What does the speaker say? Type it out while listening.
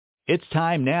It's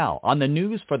time now on the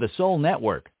News for the Soul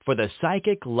Network for the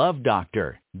Psychic Love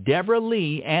Doctor, Deborah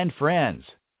Lee and Friends.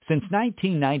 Since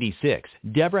 1996,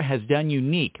 Deborah has done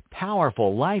unique,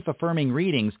 powerful, life-affirming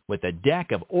readings with a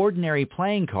deck of ordinary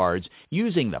playing cards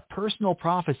using the personal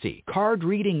prophecy card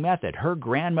reading method her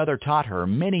grandmother taught her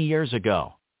many years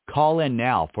ago. Call in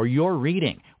now for your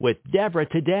reading with Deborah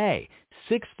today,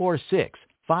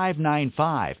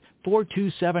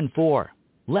 646-595-4274.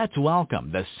 Let's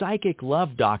welcome the Psychic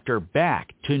Love Doctor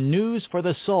back to News for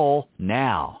the Soul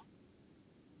now.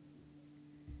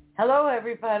 Hello,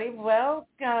 everybody.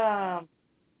 Welcome.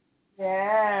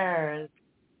 There's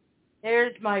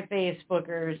my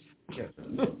Facebookers.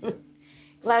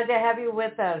 Glad to have you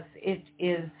with us. It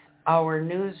is our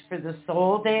News for the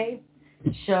Soul Day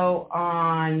show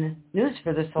on News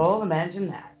for the Soul. Imagine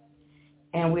that.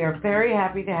 And we are very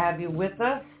happy to have you with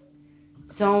us.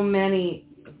 So many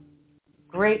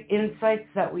great insights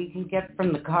that we can get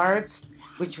from the cards,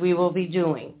 which we will be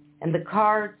doing. And the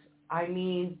cards, I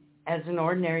mean, as an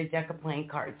ordinary deck of playing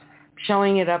cards,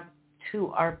 showing it up to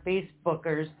our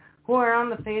Facebookers who are on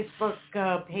the Facebook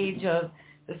page of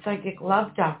the Psychic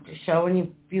Love Doctor Show. And if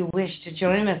you wish to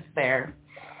join us there,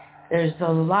 there's a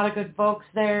lot of good folks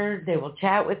there. They will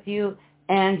chat with you,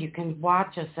 and you can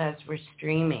watch us as we're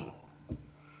streaming.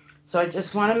 So I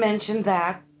just want to mention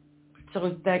that,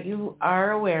 so that you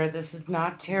are aware this is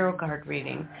not tarot card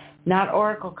reading, not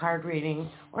oracle card reading,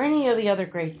 or any of the other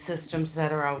great systems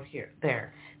that are out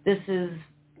there. This is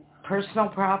personal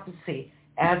prophecy,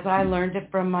 as I learned it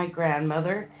from my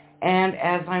grandmother, and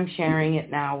as I'm sharing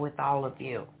it now with all of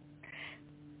you.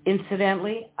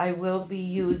 Incidentally, I will be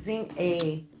using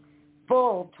a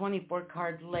full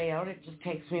 24-card layout. It just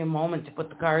takes me a moment to put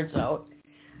the cards out,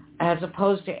 as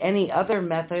opposed to any other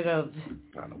method of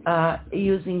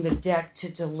using the deck to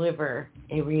deliver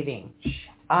a reading.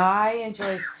 I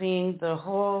enjoy seeing the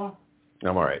whole...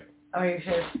 I'm all right. Oh, you're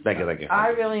sure? Thank you. I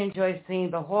really enjoy seeing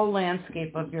the whole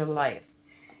landscape of your life,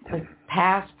 the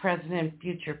past, present, and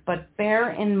future. But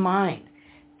bear in mind,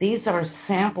 these are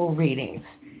sample readings,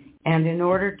 and in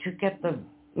order to get the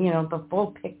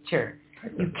full picture,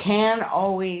 you can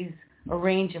always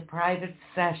arrange a private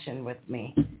session with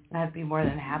me. I'd be more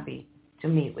than happy to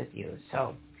meet with you.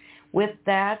 So with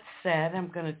that said, I'm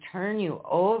going to turn you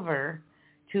over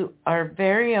to our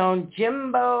very own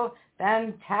Jimbo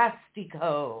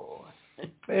Fantastico.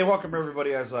 Hey, welcome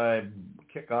everybody as I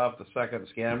kick off the second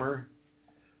scammer.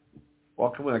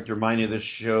 Welcome. I'd like to remind you this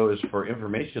show is for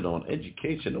informational and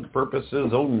educational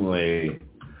purposes only.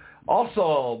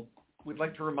 Also, we'd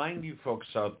like to remind you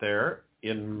folks out there,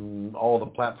 in all the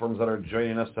platforms that are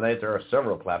joining us tonight, there are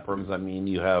several platforms. I mean,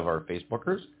 you have our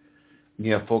Facebookers,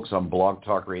 you have folks on Blog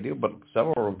Talk Radio, but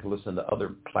several of them can listen to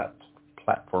other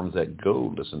platforms that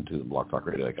go listen to Blog Talk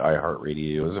Radio, like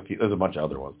iHeartRadio. There's a bunch of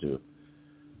other ones too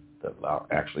that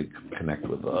actually connect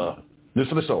with News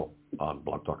for the Soul on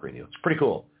Blog Talk Radio. It's pretty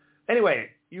cool.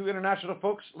 Anyway, you international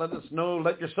folks, let us know,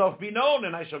 let yourself be known,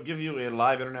 and I shall give you a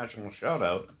live international shout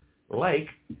out. Like,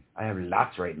 I have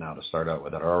lots right now to start out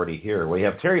with that are already here. We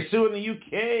have Terry Sue in the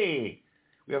UK.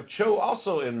 We have Cho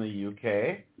also in the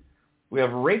UK. We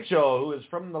have Rachel, who is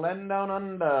from the land down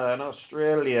under in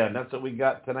Australia. And that's what we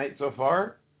got tonight so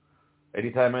far.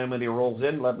 Anytime anybody rolls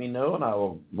in, let me know, and I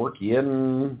will work you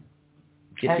in,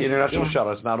 get the international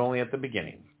shout-outs, not only at the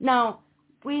beginning. Now,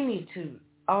 we need to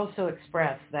also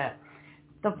express that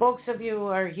the folks of you who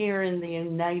are here in the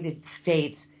United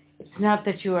States, it's not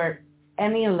that you are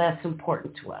any less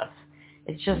important to us.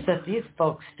 It's just that these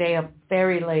folks stay up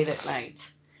very late at night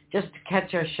just to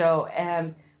catch our show,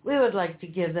 and we would like to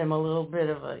give them a little bit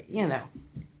of a,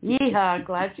 yeehaw,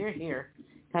 glad you're here,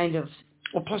 kind of.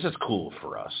 Well, plus it's cool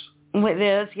for us. It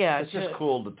is, yeah. It's just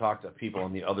cool to talk to people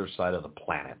on the other side of the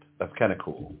planet. That's kind of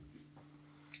cool.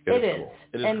 It is. Cool.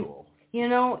 It is cool.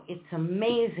 It's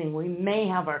amazing. We may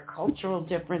have our cultural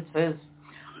differences,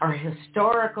 our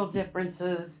historical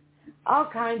differences, all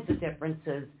kinds of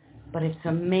differences, but it's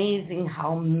amazing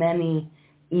how many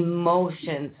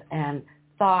emotions and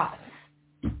thoughts,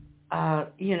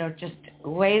 just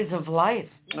ways of life.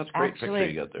 That's a great picture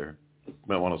you got there. You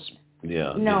might want to,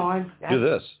 do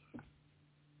this.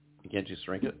 Can't you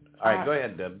shrink it? All right, go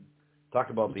ahead, Deb.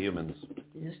 Talk about the humans.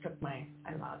 You just took I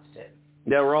lost it.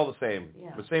 Yeah, we're all the same.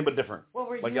 Yeah. The same but different, well,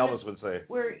 like Elvis would say.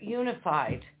 We're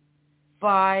unified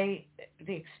by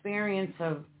the experience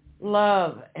of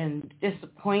love and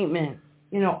disappointment,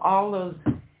 all those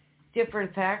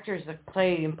different factors that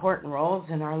play important roles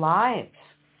in our lives.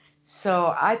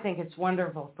 So I think it's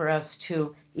wonderful for us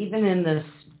to, even in this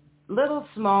little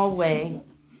small way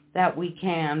that we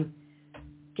can,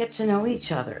 get to know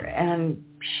each other and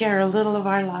share a little of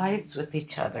our lives with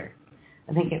each other.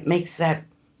 I think it makes that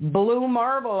blue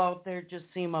marble out there just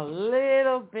seem a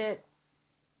little bit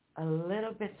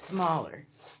smaller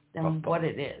than what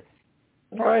it is.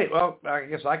 All right. Well, I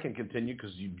guess I can continue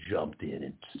because you jumped in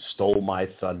and stole my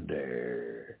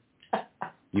thunder.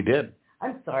 You did.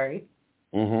 I'm sorry.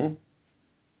 Mm-hmm.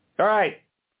 All right.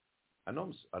 I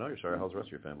know you're sorry. How's the rest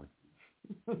of your family?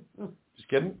 Just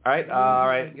kidding. All right. All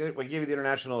right. We give you the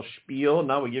international spiel.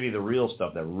 Now we give you the real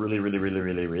stuff that really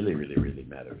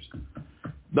matters.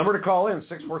 Number to call in,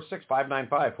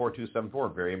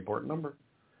 646-595-4274. Very important number.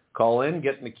 Call in.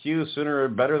 Get in the queue sooner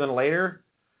better than later.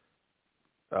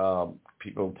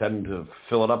 People tend to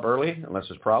fill it up early unless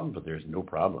there's problems, but there's no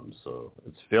problems. So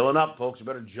it's filling up, folks. You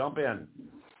better jump in.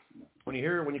 When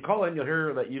you call in, you'll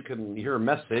hear that you can hear a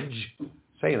message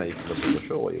saying that you can listen to the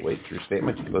show while you wait. Through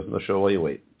statement, you can listen to the show while you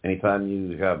wait. Anytime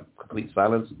you have complete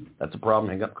silence, that's a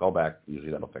problem. Hang up, call back.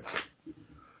 Usually that'll fix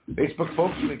it. Facebook,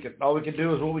 folks, all we can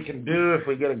do is what we can do. If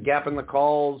we get a gap in the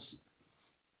calls,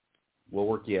 we'll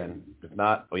work you in. If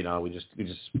not, we just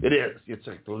it's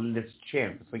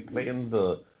chance. It's like playing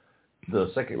the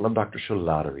second Love Doctor Show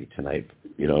lottery tonight,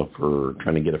 for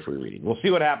trying to get a free reading. We'll see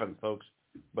what happens, folks.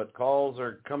 But calls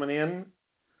are coming in.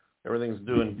 Everything's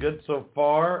doing good so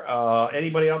far.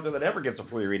 Anybody out there that ever gets a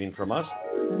free reading from us,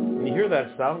 when you hear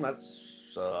that sound, that's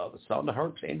the sound of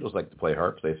harps. Angels like to play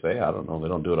harps, they say. I don't know. They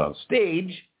don't do it on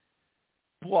stage.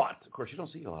 But, of course, you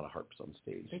don't see a lot of harps on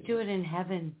stage. They do it in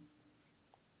heaven.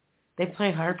 They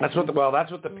play harps. That's what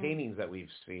the paintings that we've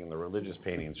seen, the religious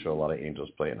paintings, show a lot of angels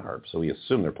playing harps. So we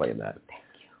assume they're playing that. Thank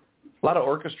you. A lot of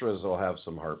orchestras will have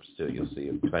some harps, too. You'll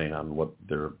see, depending on what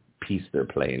their piece they're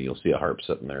playing. You'll see a harp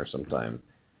sitting there sometime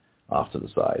off to the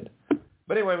side.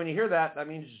 But anyway, when you hear that, that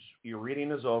means your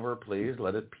reading is over. Please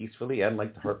let it peacefully end.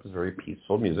 Like the harp is very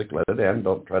peaceful music. Let it end.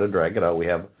 Don't try to drag it out. We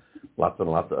have lots and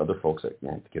lots of other folks that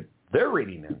want to get their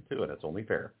reading in, too, and it's only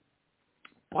fair.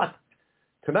 But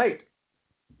tonight,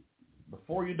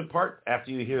 before you depart,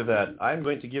 after you hear that, I'm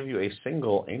going to give you a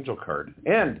single angel card.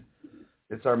 And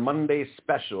it's our Monday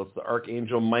special. It's the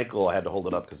Archangel Michael. I had to hold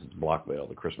it up because it's blocked by all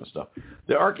the Christmas stuff.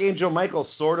 The Archangel Michael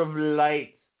Sword of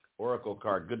Light Oracle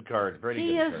card. Good card.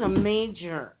 He is a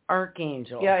major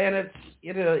archangel. Yeah, and he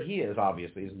is,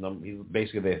 obviously. He's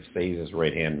basically, they say he's his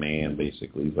right-hand man,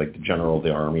 basically. He's like the general of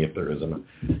the army, if there isn't.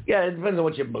 Yeah, it depends on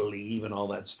what you believe and all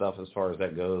that stuff as far as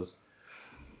that goes.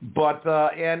 But,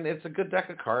 and it's a good deck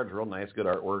of cards, real nice, good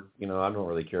artwork. I don't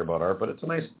really care about art, but it's a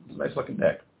nice looking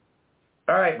deck.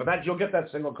 All right, with that, you'll get that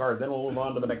single card. Then we'll move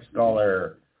on to the next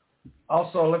caller.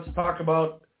 Also, let's talk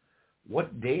about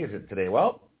what day is it today?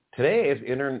 Well, today is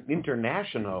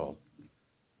International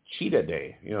Cheetah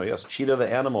Day. Yes, cheetah the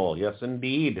animal. Yes,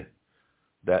 indeed.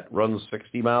 That runs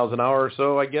 60 miles an hour or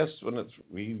so, I guess, when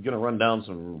we're going to run down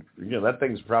some, that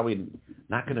thing's probably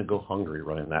not going to go hungry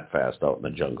running that fast out in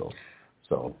the jungle.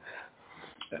 So,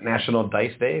 National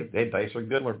Dice Day. Hey, dice are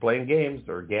good. We're playing games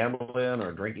or gambling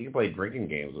or drinking. You can play drinking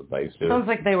games with dice, too. Sounds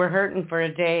like they were hurting for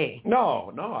a day.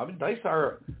 No. I mean, dice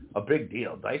are a big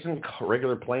deal. Dice and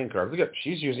regular playing cards. Look at,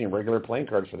 she's using regular playing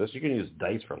cards for this. You can use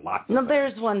dice for lots of things.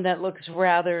 There's one that looks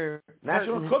rather...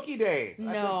 National Cookie Day.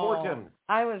 That's important.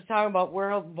 I was talking about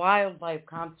World Wildlife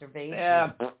Conservation Day.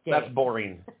 That's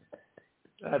boring.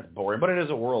 That's boring, but it is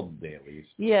a World Day at least.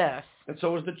 Yes. And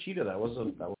so was the cheetah. That was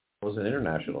an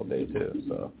international day too.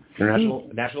 So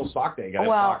National Sock Day.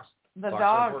 Socks.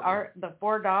 The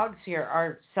 4 dogs here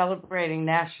are celebrating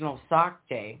National Sock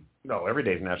Day. No, every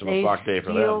day is National Sock Day for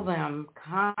them. They steal them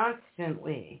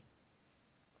constantly.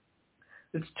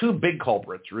 It's 2 big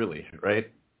culprits, really,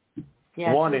 right?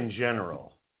 Yeah. One in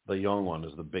general, the young one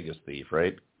is the biggest thief,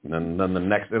 right? And then the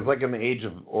next, it's like in the age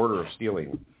of order of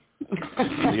stealing.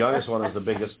 The youngest one is the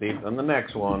biggest thief, and the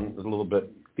next one is a little bit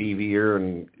thievier.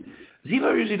 And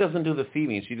Ziva usually doesn't do the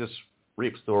thieving; she just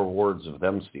reaps the rewards of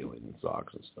them stealing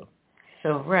socks and stuff.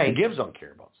 So right, Gibbs don't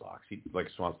care about socks. He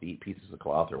wants to eat pieces of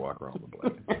cloth or walk around with a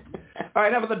blanket. All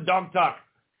right, enough of the dog talk.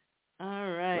 All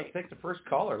right, let's take the first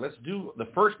caller. The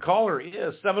first caller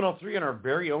is 703 in our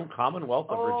very own Commonwealth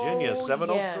of Virginia.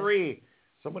 703. Yes.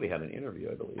 Somebody had an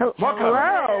interview, I believe.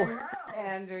 Hello,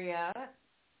 Andrea.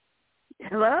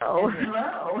 Hello.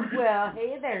 Well,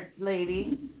 hey there,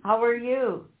 lady. How are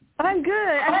you? I'm good.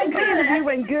 I think the interview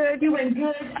went good. You went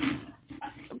good.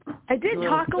 I did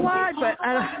talk a lot, but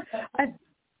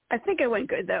I think it went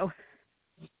good, though.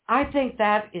 I think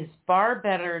that is far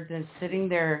better than sitting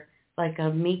there like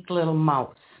a meek little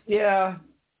mouse. Yeah,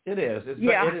 it is. It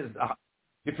is.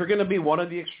 If you're going to be one of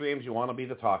the extremes, you want to be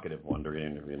the talkative one during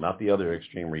an interview, not the other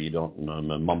extreme where you don't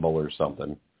mumble or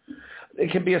something. It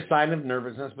can be a sign of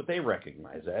nervousness, but they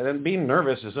recognize that. And being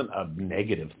nervous isn't a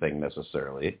negative thing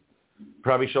necessarily.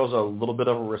 Probably shows a little bit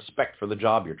of a respect for the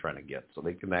job you're trying to get, so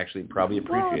they can actually probably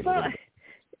appreciate it a little bit.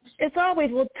 It's always,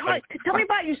 tell me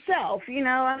about yourself,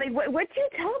 I mean, what do you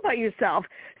tell about yourself?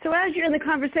 So as you're in the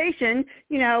conversation,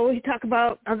 you talk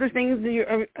about other things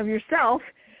of yourself,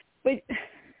 but...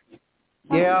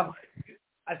 Yeah,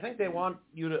 I think they want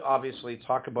you to obviously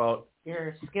talk about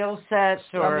your skill sets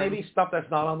or maybe stuff that's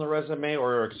not on the resume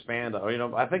or expand. Or,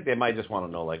 I think they might just want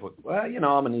to know, like, well,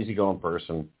 I'm an easygoing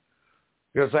person.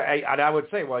 Because I would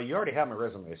say, well, you already have my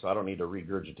resume, so I don't need to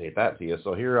regurgitate that to you.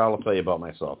 So here I'll tell you about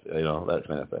myself, that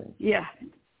kind of thing. Yeah.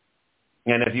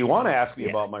 And if you want to ask me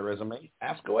about my resume,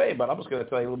 ask away. But I'm just going to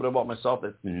tell you a little bit about myself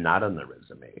that's not on the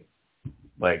resume.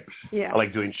 Like, I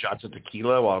like doing shots of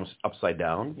tequila while I'm upside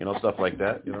down, stuff like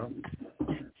that,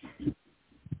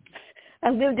 I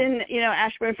lived in,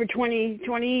 Ashburn for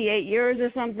 28 years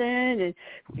or something, and,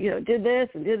 did this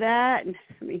and did that. And,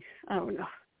 I mean, I don't know.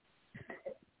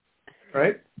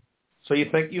 Right? So you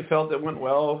think you felt it went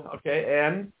well, okay,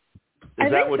 and I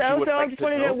that think what so. you would So I like just to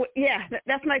wanted know? to,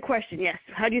 that's my question, yes.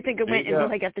 How do you think it went until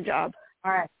I got the job?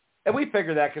 All right. And we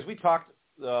figured that because we talked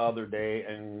the other day,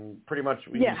 and pretty much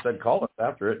we said call us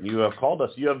after it, and you have called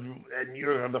us. You're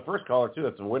the first caller, too.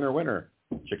 It's a winner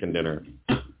chicken dinner.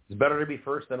 It's better to be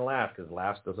first than last because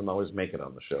last doesn't always make it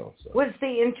on the show. So. Was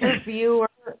the interviewer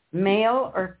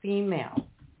male or female?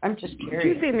 I'm just curious.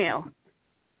 Two female.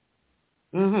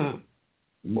 Mm-hmm.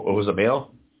 Was it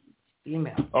male?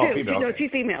 Female. Oh, two, female. No, two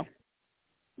female.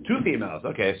 Two females.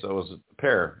 Okay, so it was a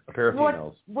pair of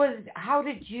females. How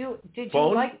did you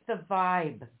Phone? like the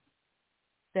vibe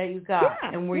that you got?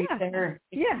 Yeah, and were you there?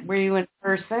 Yeah. Were you in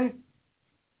person?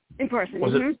 In person.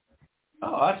 Was it?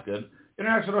 Oh, that's good.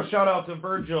 International shout out to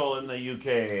Virgil in the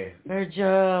UK.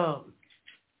 Virgil.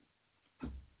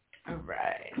 All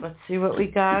right. Let's see what we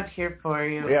got here for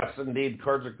you. Yes, indeed.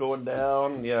 Cards are going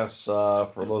down. Yes,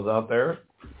 for those out there.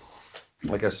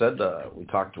 Like I said, we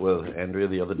talked with Andrea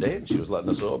the other day, and she was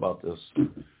letting us know about this. I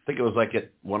think it was like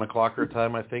at 1 o'clock her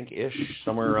time, ish,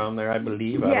 somewhere around there, I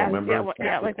believe. I don't remember.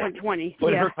 Like 1:20.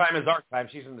 But her time is our time.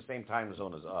 She's in the same time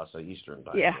zone as us, Eastern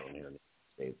time zone here in the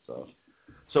States.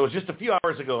 So it's just a few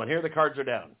hours ago, and here the cards are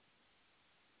down.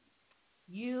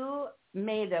 You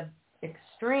made a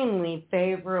extremely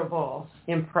favorable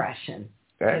impression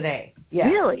today. Yeah.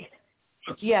 Really?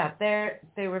 Yeah,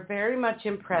 they were very much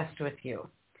impressed with you.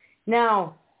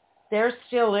 Now, they're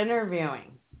still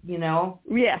interviewing,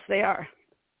 Yes, they are.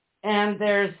 And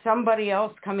there's somebody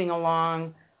else coming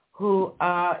along who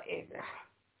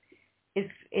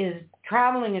is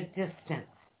traveling a distance.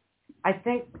 I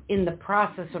think in the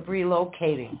process of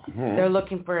relocating. Mm-hmm. They're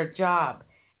looking for a job.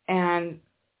 And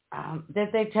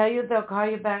did they tell you they'll call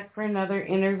you back for another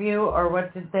interview, or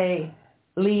what did they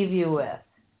leave you with?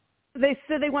 They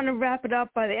said they want to wrap it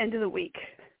up by the end of the week.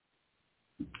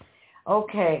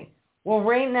 Okay. Well,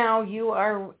 right now you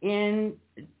are in,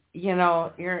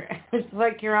 it's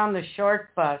like you're on the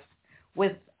short bus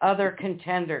with other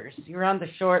contenders. You're on the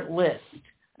short list,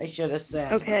 I should have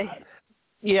said. Okay.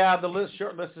 Yeah, the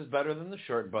short list is better than the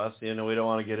short bus. We don't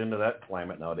want to get into that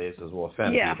climate nowadays as we'll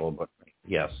offend people, but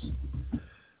yes.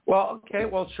 Well, okay.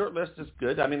 Well, short list is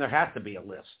good. I mean, there has to be a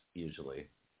list usually.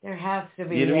 There has to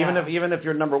be. Even if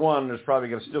you're number one, there's probably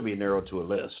going to still be narrowed to a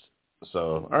list.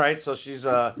 So, all right. So she's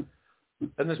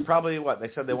and there's probably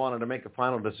they said they wanted to make a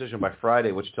final decision by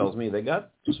Friday, which tells me they got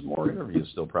some more interviews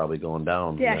still probably going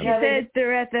down. Yeah, she said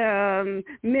they're at the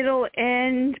middle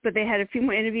end, but they had a few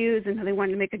more interviews, and they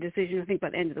wanted to make a decision, I think, by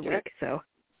the end of the week. So.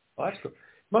 Well, that's cool.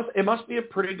 It must be a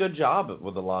pretty good job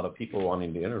with a lot of people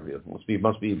wanting to interview. It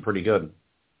must be pretty good.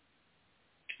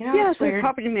 It's like a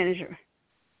property manager.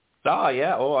 Oh,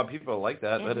 yeah. Oh, people like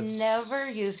that. It never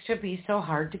used to be so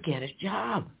hard to get a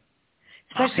job.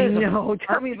 Especially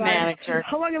tell me about manager. It.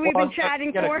 How long have we been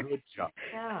chatting for? A good job.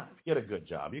 Yeah. Get a good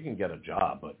job. You can get a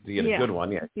job, but to get a good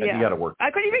one, you got to work.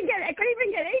 I couldn't even get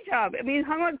a job. I mean,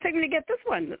 how long did it take me to get this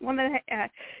one? One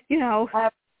that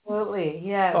Absolutely,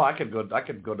 yeah. Oh, I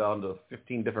could go down to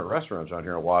 15 different restaurants on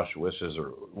here and wash dishes.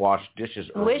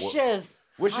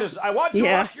 Wishes. I want you to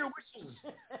wash your wishes.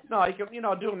 No, I can,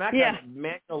 doing that kind of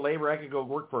manual labor. I could go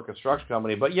work for a construction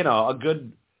company, but a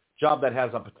good job that has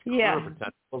a career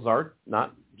potential are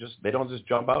not just, they don't just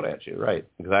jump out at you. Right.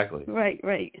 Exactly.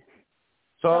 Right.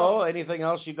 So anything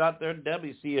else you got there, Deb?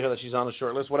 You see that she's on the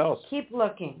short list. What else? Keep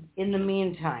looking in the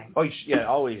meantime. Oh, yeah,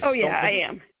 always. Oh, yeah, I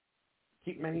am.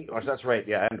 Keep many, that's right.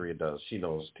 Yeah, Andrea does. She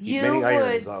knows. Keep you many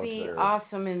irons would out be there.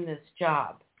 Awesome in this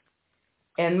job.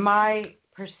 And my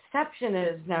perception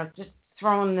is, now just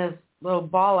throwing this little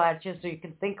ball at you so you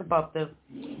can think about this.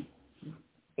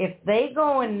 If they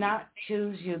go and not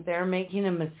choose you, they're making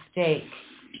a mistake,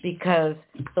 because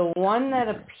the one that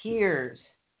appears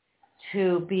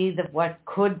to be what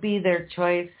could be their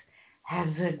choice has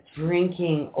a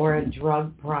drinking or a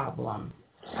drug problem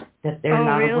that they're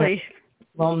not really?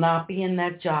 will not be in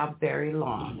that job very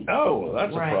long. Oh,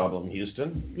 that's a problem,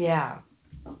 Houston. Yeah.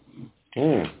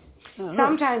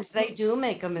 Sometimes they do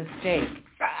make a mistake.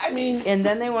 I mean, and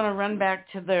then they want to run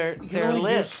back to their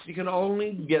list. You can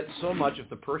only get so much. If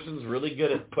the person's really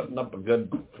good at putting up a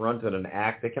good front and an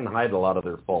act, they can hide a lot of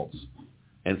their faults.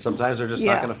 And sometimes they're just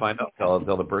not going to find out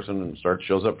until the person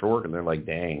shows up for work and they're like,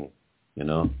 dang, you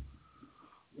know.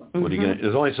 What are you gonna?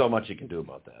 There's only so much you can do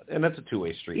about that, and that's a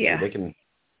two-way street. Yeah. So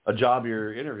a job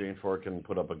you're interviewing for can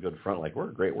put up a good front, like we're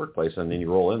a great workplace, and then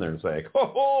you roll in there and say,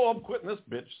 "Oh, I'm quitting this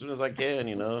bitch as soon as I can,"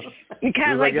 you know. You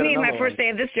kind of like me my first day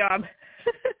of this job.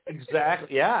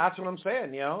 Exactly. Yeah, that's what I'm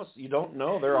saying. You know, you don't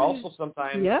know. They're also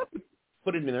sometimes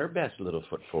putting their best little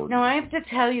foot forward. Now I have to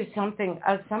tell you something.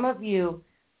 Some of you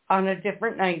on a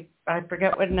different night, I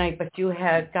forget what night, but you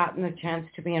had gotten a chance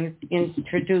to be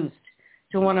introduced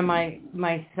to one of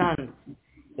my sons.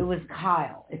 It was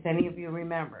Kyle, if any of you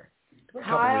remember.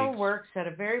 Kyle works at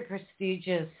a very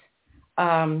prestigious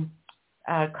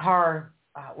car.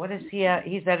 What is he at?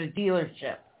 He's at a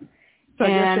dealership.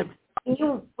 And he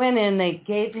went in, they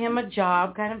gave him a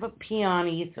job, kind of a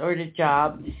peon-y sort of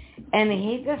job, and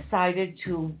he decided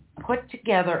to put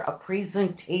together a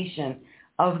presentation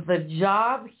of the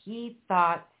job he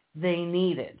thought they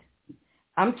needed.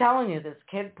 I'm telling you, this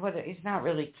kid he's not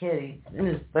really a kid, he's in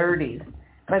his 30s,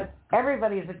 but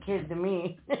everybody's a kid to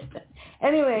me.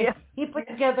 Anyway, he put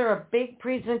together a big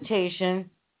presentation.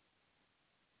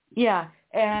 Yeah,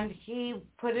 and he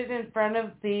put it in front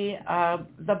of the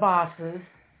bosses,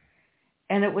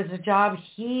 and it was a job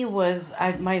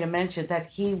I might have mentioned, that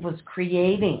he was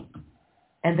creating,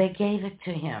 and they gave it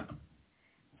to him.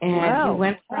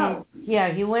 And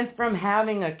he went from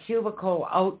having a cubicle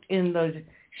out in the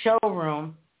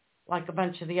showroom, like a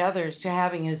bunch of the others, to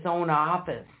having his own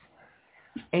office.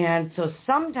 And so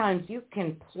sometimes you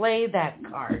can play that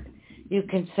card. You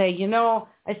can say, you know,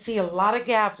 I see a lot of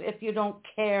gaps if you don't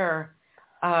care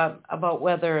about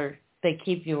whether they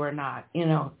keep you or not. You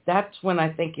know, that's when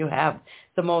I think you have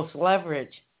the most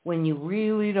leverage, when you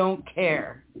really don't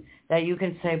care, that you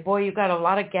can say, boy, you got a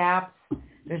lot of gaps.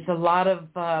 There's a lot of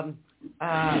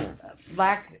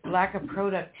lack of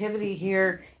productivity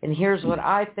here, and here's what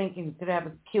I think. You could have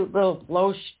a cute little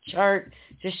flow chart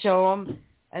to show them,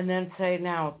 and then say,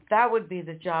 now, that would be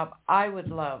the job I would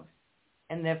love.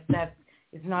 And if that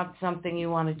is not something you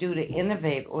want to do to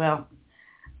innovate, well,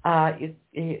 I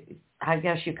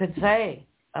guess you could say,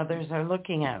 others are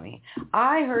looking at me.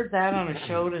 I heard that on a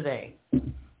show today.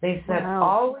 They said,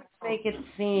 always make it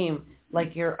seem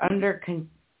like you're under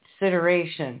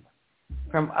consideration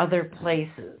from other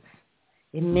places.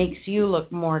 It makes you look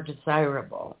more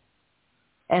desirable.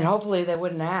 And hopefully they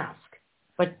wouldn't ask.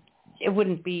 But it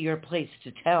wouldn't be your place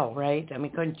to tell, right? I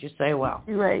mean, couldn't you say, well,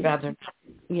 right. rather,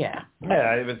 yeah.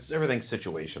 Yeah, everything's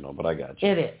situational, but I got you.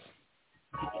 It is.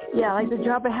 Yeah, like the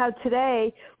job I had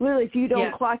today, literally, if you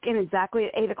don't clock in exactly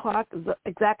at 8 o'clock,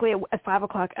 exactly at 5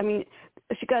 o'clock, I mean,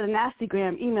 she got a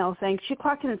nastygram email saying she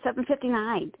clocked in at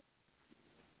 7:59.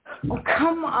 Oh,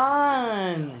 come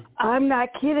on. I'm not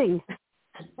kidding.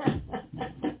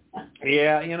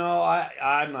 Yeah, you know,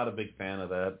 I'm not a big fan of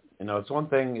that. You know, it's one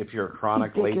thing if you're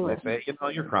chronic late, they say, you know,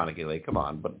 you're chronically late, come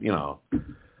on. But, you know,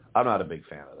 I'm not a big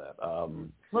fan of that.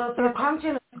 Well, if you're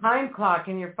punching a time clock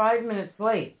and you're 5 minutes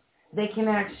late, they can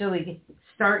actually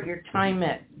start your time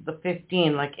at the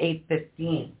 15, like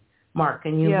 8:15 mark,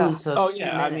 and you lose those 2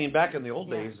 minutes. I mean, back in the old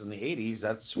days, in the 80s,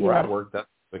 that's where I worked. That's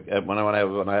when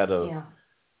I had a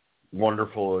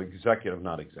wonderful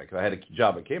I had a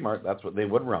job at Kmart. That's what they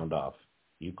would round off.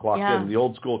 You clocked in the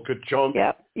old school ka-chunk.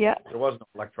 Yeah. There was no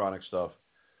electronic stuff.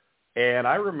 And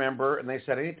I remember, and they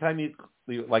said anytime you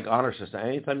like honor system,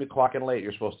 anytime you clock in late,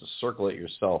 you're supposed to circle it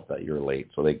yourself that you're late.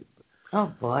 So they.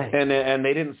 Oh boy. And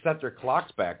they didn't set their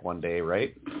clocks back one day,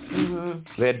 right?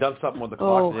 Mm-hmm. They had done something with the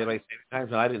clock. They like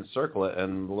times, and I didn't circle it,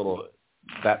 and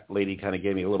that lady kind of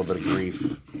gave me a little bit of grief.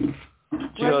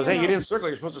 She goes, hey, you didn't circle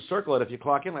it. You're supposed to circle it if you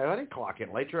clock in late. I didn't clock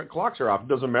in late. Your clocks are off. It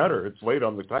doesn't matter. It's late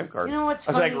on the time card. You know what's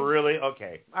I was funny? like, really?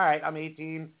 Okay. All right, I'm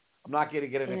 18. I'm not going to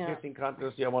get in a kissing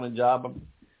contest. I want a job.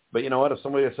 But you know what? If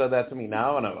somebody had said that to me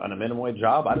now on a minimum wage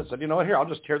job, I'd have said, you know what? Here, I'll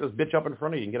just tear this bitch up in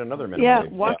front of you and get another minimum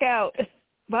wage. Walk out.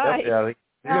 Bye. You're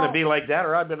going to be like that,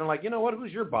 or I've been like, you know what?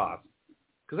 Who's your boss?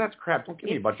 Because that's crap. Don't give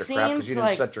me a bunch of crap because you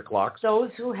didn't set your clocks. Those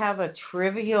who have a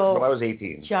trivial I was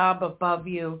 18. job above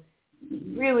you,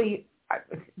 really,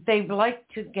 they like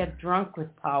to get drunk with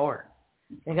power.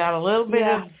 They got a little bit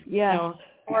of,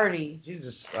 authority.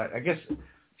 Jesus, I guess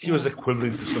she was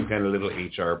equivalent to some kind of little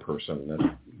HR person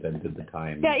that then did the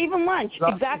time. Yeah, even lunch.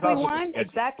 It's Exactly also one, the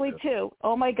exactly two.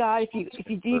 Oh my God! If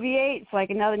you deviate, it's like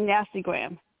another nasty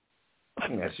gram.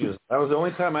 Yeah, that was the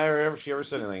only time she ever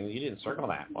said anything. You didn't circle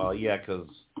that. Well, yeah, because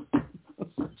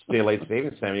daylight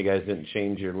savings time, you guys didn't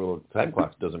change your little time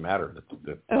clocks. Doesn't matter.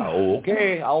 Oh,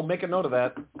 okay, I'll make a note of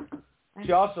that.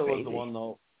 She also was the one,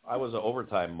 though. I was an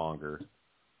overtime monger.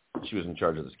 She was in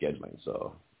charge of the scheduling,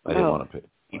 so I didn't want to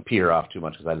pee her off too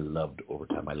much because I loved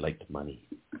overtime. I liked money.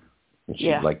 And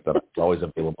she liked that. Always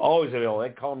available. Always available.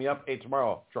 They'd call me up. Hey,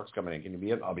 tomorrow, truck's coming in. Can you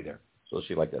be in? I'll be there. So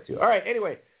she liked that, too. All right,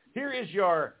 anyway, here is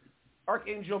your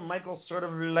Archangel Michael sort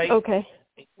of light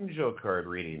angel card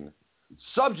reading.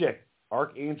 Subject,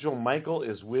 Archangel Michael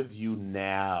is with you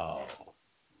now.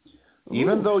 Ooh.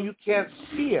 Even though you can't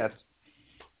see it,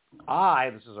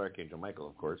 this is Archangel Michael,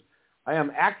 of course, I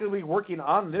am actively working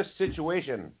on this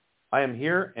situation. I am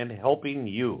here and helping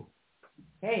you.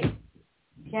 Hey.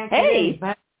 Can't get any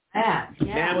better than that.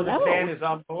 Yeah. Man with the fan is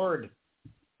on board.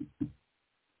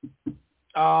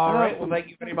 All right. Well, thank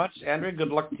you very much, Andrea. Good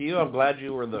luck to you. I'm glad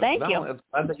you were Thank you. I'm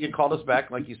glad that you called us back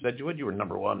like you said you would. You were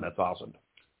number one. That's awesome.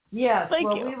 Yes.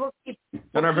 Thank you. We will keep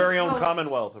in our very own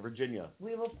Commonwealth of Virginia.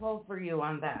 We will pull for you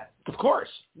on that. Of course.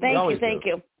 Thank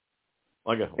you.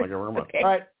 Like a rumor. Okay. All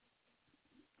right.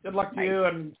 Good luck to you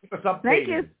and keep us updated. Thank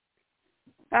you.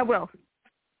 I will.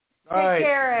 Take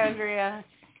care, Andrea.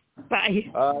 Bye.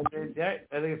 I think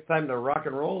it's time to rock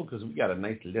and roll because we got a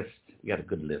nice list. We got a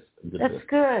good list. That's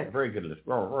good. A very good list.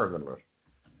 Very good list.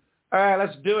 All right,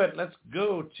 let's do it. Let's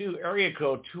go to area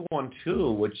code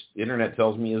 212, which the internet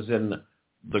tells me is in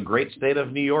the great state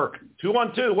of New York.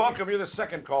 212, welcome. You're the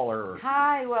second caller.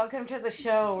 Hi, welcome to the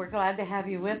show. We're glad to have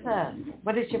you with us.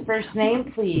 What is your first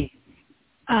name, please?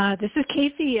 This is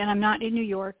Casey, and I'm not in New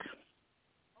York.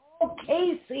 Oh,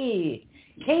 Casey.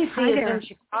 Casey is in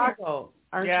Chicago,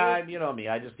 aren't you? You know me.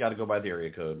 I just got to go by the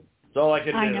area code. That's all I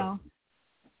can do. I know.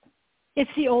 It's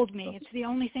the old me. It's the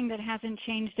only thing that hasn't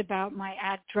changed about my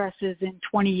addresses in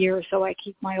 20 years, so I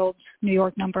keep my old New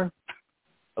York number.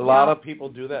 A lot of people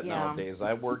do that nowadays.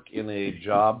 I work in a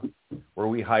job where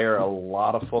we hire a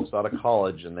lot of folks out of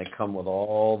college, and they come with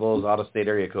all those out-of-state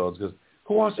area codes because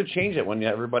who wants to change it when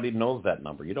everybody knows that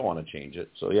number? You don't want to change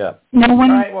it. So, yeah. No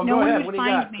one, all right, well, no go one ahead. What do you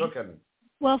got cooking?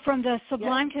 Well, from the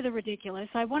sublime to the ridiculous,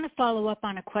 I want to follow up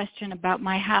on a question about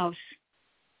my house.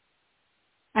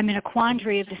 I'm in a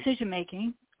quandary of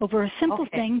decision-making over a simple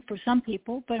thing for some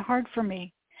people, but hard for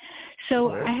me.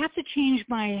 So I have to change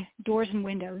my doors and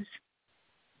windows,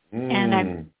 and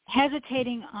I'm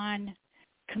hesitating on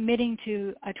committing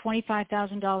to a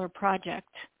 $25,000 project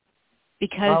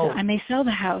because I may sell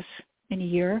the house in a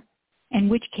year, in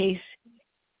which case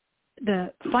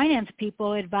the finance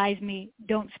people advise me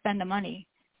don't spend the money.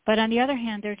 But on the other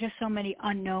hand, there are just so many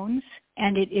unknowns,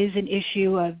 and it is an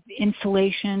issue of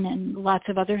insulation and lots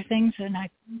of other things, and I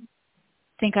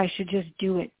think I should just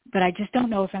do it. But I just don't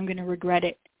know if I'm going to regret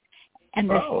it. And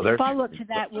the follow-up to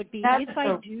that would be, if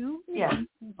I do,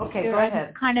 go ahead.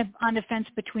 I'm kind of on the fence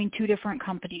between two different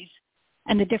companies,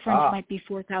 and the difference might be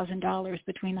 $4,000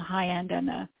 between the high end and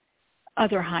the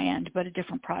other high end, but a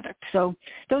different product. So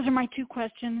those are my two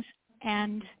questions.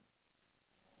 And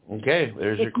okay,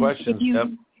 there's your questions.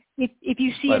 If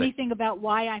you see anything about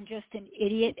why I'm just an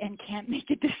idiot and can't make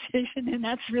a decision, and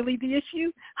that's really the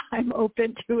issue, I'm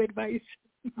open to advice.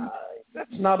 That's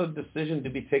not a decision to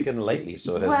be taken lightly,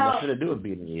 so it has nothing to do with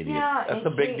being an idiot. Yeah, that's a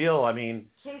big deal. I mean,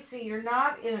 Casey, you're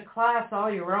not in a class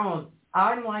all your own.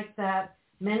 I'm like that.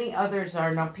 Many others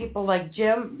are. Now, people like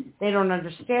Jim, they don't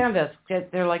understand us.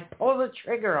 They're like, pull the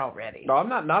trigger already. No,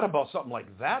 I'm not about something like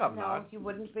that. I'm not. No, you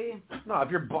wouldn't be? No, if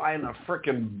you're buying a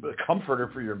frickin' comforter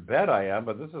for your bed, I am,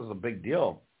 but this is a big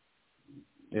deal.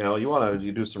 You know,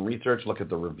 you do some research, look at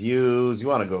the reviews. You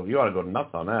want to go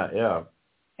nuts on that, yeah.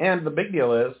 And the big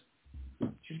deal is,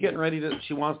 she's getting ready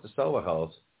she wants to sell the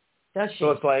house. Does she?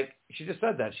 So it's like, she just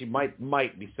said that. She might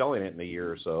be selling it in a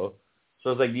year or so. So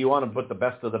it's like, do you want to put the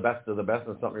best of the best of the best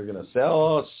in something you're going to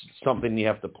sell? It's something you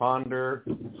have to ponder,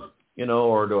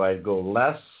 or do I go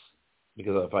less?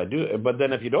 Because if I do, but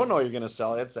then if you don't know you're going to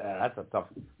sell it, that's a tough,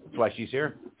 that's why she's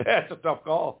here. That's a tough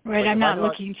call. Right, I'm not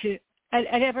looking to,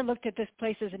 I never looked at this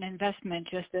place as an investment,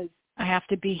 just as I have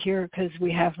to be here because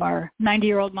we have our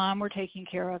 90-year-old mom we're taking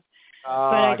care of. But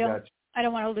I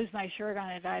don't want to lose my shirt on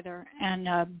it either. And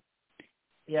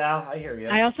yeah, I hear you.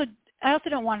 I also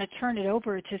don't want to turn it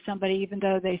over to somebody, even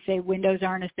though they say windows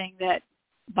aren't a thing that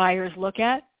buyers look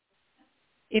at.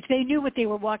 If they knew what they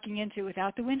were walking into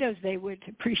without the windows, they would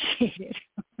appreciate it.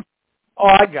 Oh,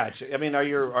 I got you. I mean, are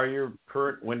your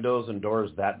current windows and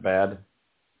doors that bad?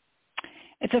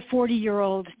 It's a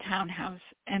 40-year-old townhouse,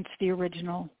 and it's the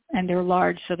original, and they're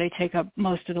large, so they take up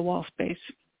most of the wall space.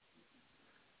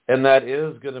 And that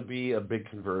is going to be a big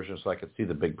conversion, so I could see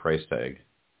the big price tag.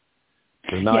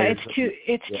 Yeah,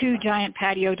 it's two giant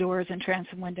patio doors and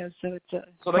transom windows, so it's a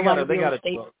so they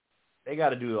got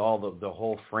to do all the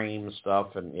whole frame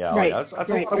stuff, and right, that's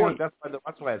a lot of work.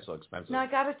 That's why it's so expensive. Now I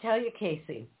got to tell you,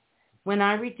 Casey, when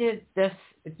I redid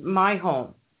my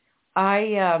home,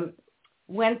 I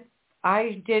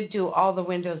did do all the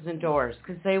windows and doors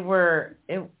because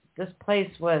this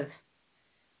place was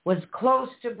close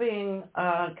to being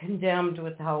condemned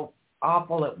with how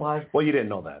awful it was. Well, you didn't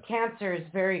know that. Cancer is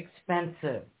very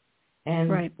expensive.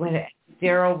 And right. when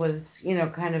Daryl was,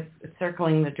 kind of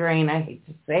circling the drain, I hate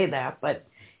to say that, but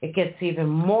it gets even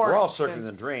more. We're all circling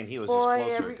the drain. He was just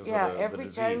closer every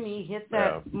time he hit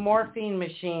that morphine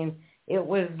machine, it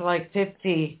was like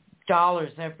 $50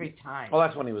 every time. Well,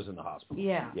 that's when he was in the hospital.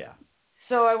 Yeah. Yeah.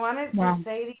 So I wanted to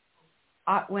say to you,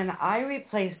 when I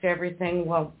replaced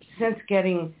everything, since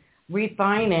getting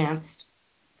refinanced,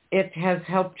 it has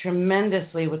helped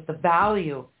tremendously with the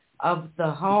value of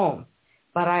the home.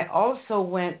 But I also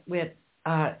went with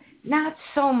not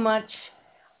so much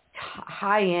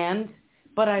high end,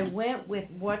 but I went with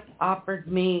what offered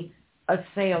me, a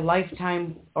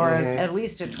lifetime or at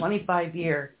least a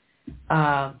 25-year.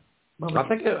 I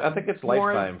think it's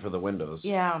lifetime for the windows.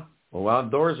 Yeah. Well,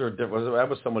 doors are different. That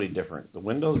was somebody different. The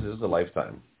windows is the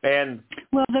lifetime. And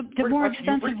the more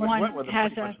expensive one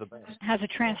has a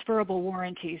transferable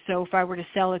warranty. So if I were to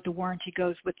sell it, the warranty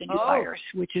goes with the new buyers,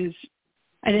 which is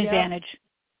an advantage.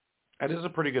 That is a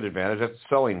pretty good advantage. That's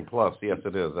selling plus. Yes,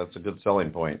 it is. That's a good selling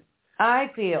point.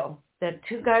 I feel that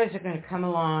two guys are going to come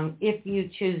along if you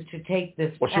choose to take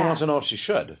this Well, path. she wants to know if she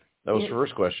should. That was her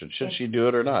first question. Should she do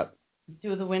it or not?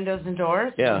 Do the windows and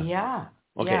doors? Yeah. Yeah.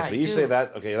 Okay, yeah, so you say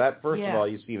that. Okay, that first of all,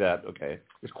 you see that. Okay,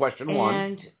 it's question one.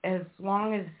 And as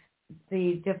long as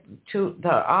the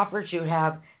offers you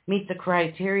have meet the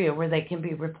criteria where they can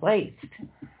be replaced,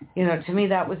 to me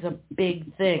that was a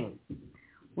big thing.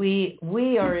 We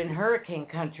are in hurricane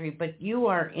country, but you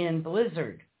are in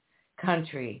blizzard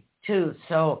country too.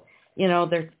 So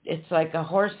it's like a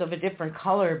horse of a different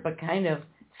color, but kind of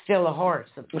still a horse.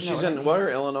 Well, she's in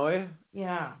Illinois?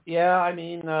 Yeah. Yeah, I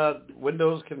mean,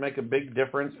 windows can make a big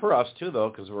difference for us too, though,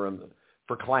 because we're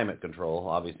for climate control.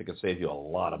 Obviously, it could save you a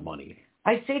lot of money.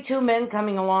 I see two men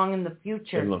coming along in the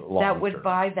future that would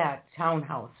buy that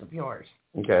townhouse of yours.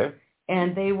 Okay.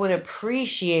 And they would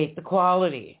appreciate the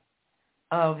quality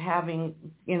of having,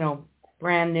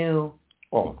 brand new.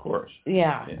 Oh, of course.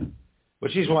 Yeah.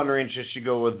 But she's wondering, should she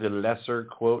go with the lesser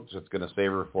quote that's going to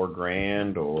save her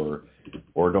 $4,000,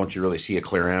 or don't you really see a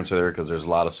clear answer there because there's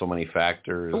so many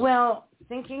factors? Well,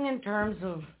 thinking in terms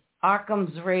of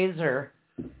Occam's razor,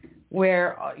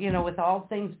 where with all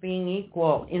things being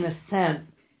equal, in a sense,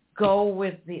 go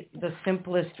with the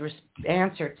simplest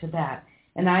answer to that.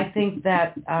 And I think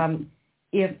that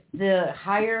if the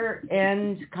higher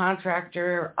end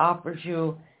contractor offers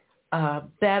you a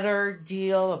better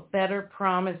deal, a better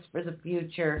promise for the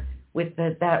future with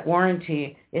that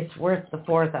warranty, it's worth the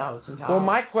 $4,000. Well,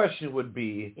 my question would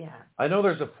be, I know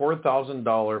there's a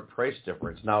 $4,000 price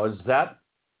difference. Now, is that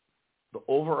the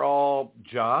overall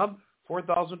job,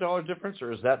 $4,000 difference,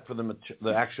 or is that for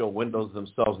the actual windows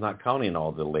themselves, not counting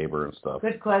all the labor and stuff?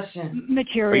 Good question.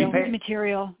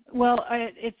 Material. Well,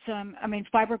 it's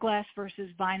fiberglass versus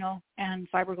vinyl, and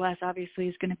fiberglass obviously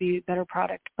is going to be a better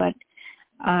product, but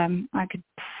now I'm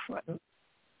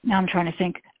trying to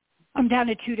think. I'm down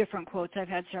to two different quotes. I've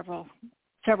had several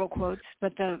quotes,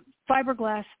 but the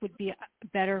fiberglass would be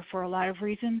better for a lot of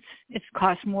reasons. It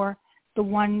costs more. The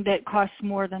one that costs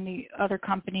more than the other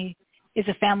company is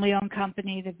a family-owned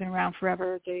company. They've been around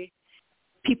forever. The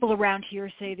people around here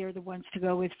say they're the ones to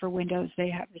go with for windows. They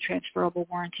have the transferable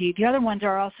warranty. The other ones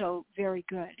are also very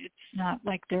good. It's not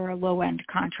like they're a low-end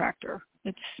contractor.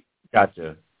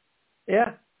 Gotcha.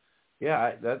 Yeah.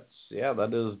 Yeah, that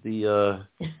is the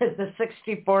the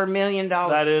 $64 million.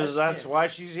 That's why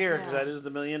she's here, because that is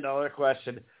the $1 million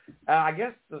question. I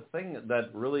guess the thing that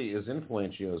really is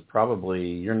influencing you is probably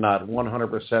you're not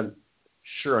 100%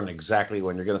 sure on exactly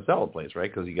when you're going to sell a place,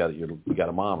 right? Because you got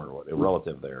a mom or a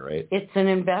relative there, right? It's an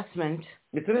investment.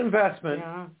 It's an investment,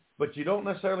 but you don't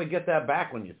necessarily get that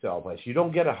back when you sell a place. You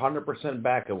don't get 100%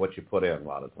 back of what you put in a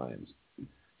lot of times.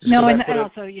 No, and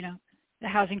also, the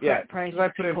housing price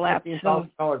could collapse.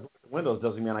 $15,000 windows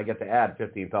doesn't mean I get to add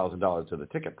 $15,000 to the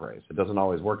ticket price. It doesn't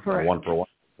always work for one for one.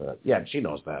 But she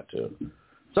knows that too.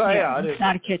 So it's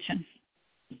not a kitchen.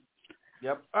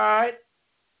 Yep. All right.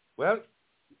 Well,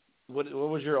 what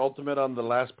was your ultimate on the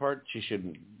last part? She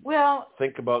should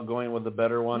think about going with the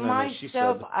better one.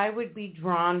 Myself, I would be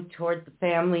drawn toward the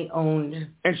family-owned.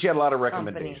 And she had a lot of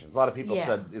recommendations. A lot of people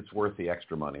said it's worth the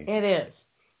extra money. It is.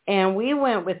 And we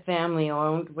went with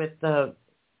family-owned with the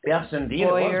Yes, indeed.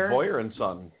 Boyer. It was Boyer and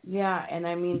Son. Yeah, and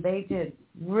I mean, they did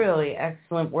really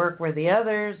excellent work where the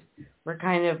others were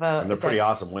kind of... and they're pretty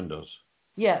awesome windows.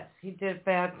 Yes, he did a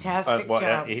fantastic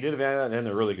job. He did, and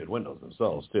they're really good windows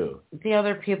themselves, too. The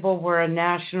other people were a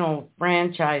national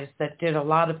franchise that did a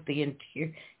lot of the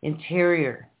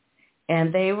interior.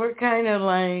 And they were kind of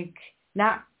like,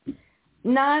 not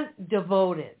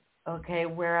devoted, okay,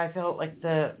 where I felt like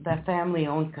the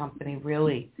family-owned company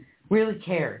really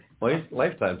cared. Well, he's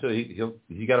Lifetime, too.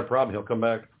 He got a problem, he'll come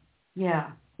back.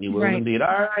 Yeah. He will indeed.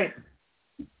 All right.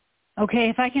 Okay,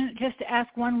 if I can just ask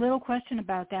one little question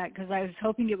about that, because I was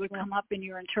hoping it would come up in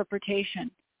your interpretation.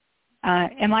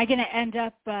 Am I going to end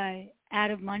up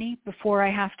out of money before I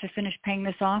have to finish paying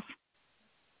this off?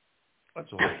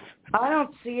 That's okay. I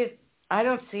don't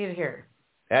see it here.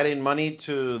 Adding money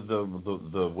to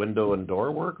the window and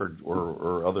door work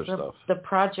or other stuff? The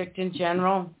project in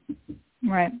general?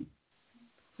 Right.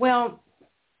 Well,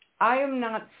 I am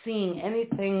not seeing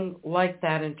anything like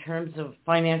that in terms of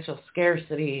financial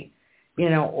scarcity,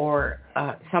 or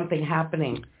something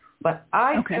happening. But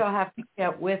I still have to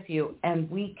get with you, and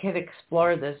we could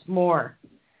explore this more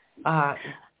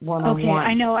one-on-one. Okay,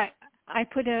 I know. I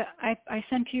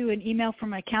sent you an email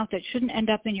from an account that shouldn't end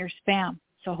up in your spam,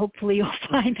 so hopefully you'll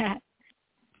find that.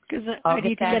 Because I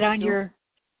need to get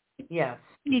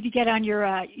on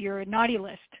your your naughty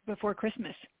list before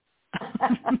Christmas.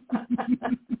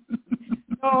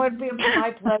 Oh, it'd be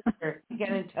my pleasure to get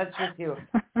in touch with you,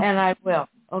 and I will.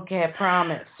 Okay, I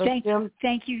promise. So thank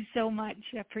you so much.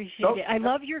 I appreciate it. I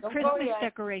love your Christmas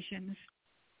decorations.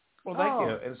 Well, thank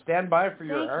you. And stand by for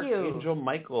your Archangel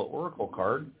Michael Oracle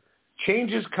card.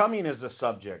 Change is coming is the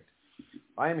subject.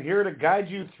 I am here to guide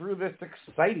you through this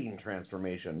exciting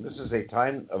transformation. This is a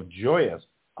time of joyous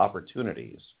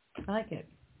opportunities. I like it.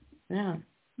 Yeah.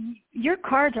 Your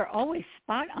cards are always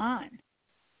spot on.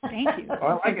 Thank you.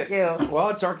 I like it. Well,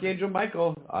 it's Archangel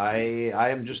Michael. I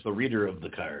am just the reader of the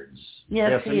cards.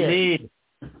 Yes, indeed.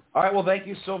 All right. Well, thank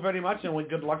you so very much, and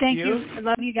good luck to you. Thank you. I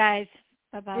love you guys.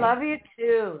 Bye-bye. Love you,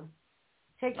 too.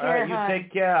 Take care, All right, you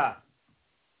take care.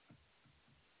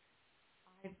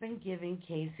 I've been giving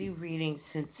Casey readings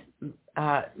since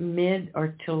mid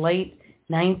or to late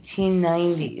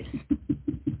 1990s.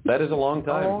 That is a long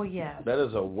time. Oh, yeah. That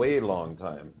is a way long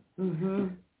time. Mm-hmm.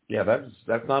 Yeah,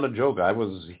 that's not a joke. That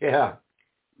goes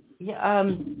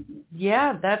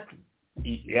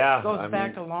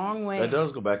back a long way. That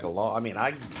does go back a long. I mean,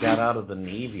 I got out of the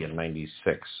Navy in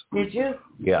 '96. Did you?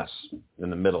 Yes, in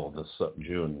the middle of this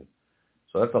June.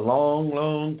 So that's a long,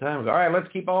 long time ago. All right, let's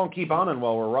keep on and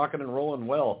while we're rocking and rolling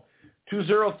well.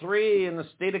 203 in the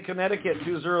state of Connecticut.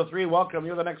 203, welcome.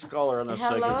 You're the next caller on the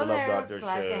Psychic Love Doctor show.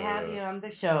 Glad to have you on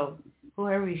the show. Who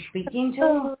are we speaking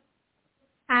to?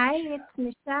 Hi, it's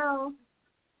Michelle.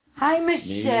 Hi,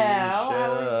 Michelle.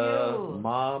 How are you?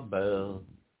 Ma Belle.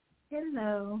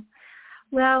 Hello.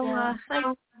 Well, I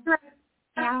wanted to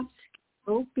ask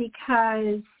you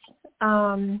because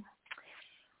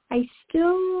I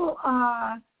still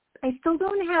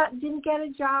didn't get a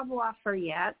job offer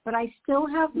yet, but I still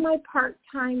have my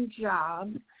part-time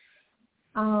job.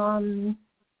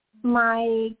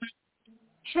 My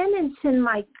tenants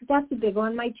that's a big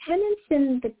one. My tenants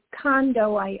in the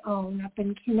condo I own up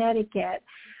in Connecticut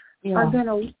are going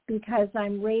to leave because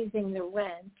I'm raising the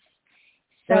rent.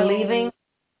 So they're leaving?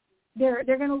 They're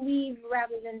going to leave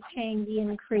rather than paying the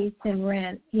increase in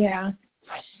rent. Yeah.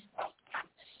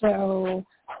 So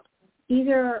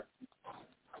either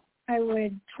I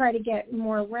would try to get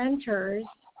more renters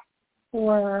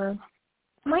or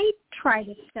might try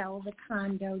to sell the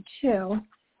condo too.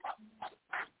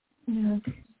 Yeah.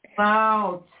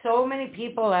 Wow, so many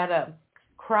people at a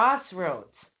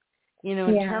crossroads, in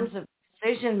terms of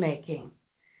decision making.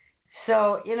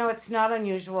 So, it's not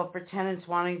unusual for tenants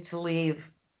wanting to leave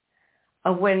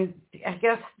when I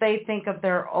guess they think of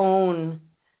their own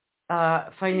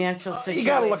financial situation. You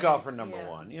got to look out for number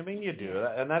one. I mean, you do,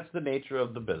 and that's the nature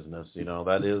of the business.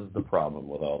 That is the problem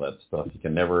with all that stuff. It's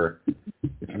never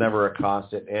a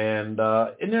constant. And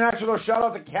international shout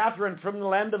out to Catherine from the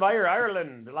land of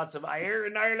Ireland. Lots of ire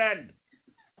in Ireland.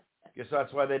 Guess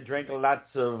that's why they drink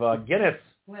lots of Guinness.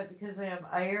 What? Because they have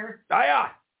ire? Ah, yeah.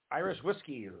 Irish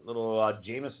whiskey, little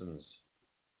Jamesons.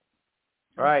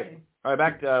 All right. Okay. All right,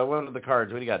 back to one of the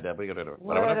cards. What do you got, Deb?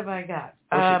 What have I got?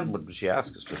 She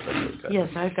asked us to. Yes,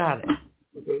 I got it.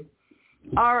 Okay.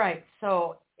 All right,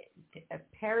 so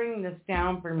paring this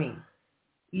down for me,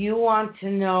 you want to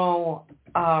know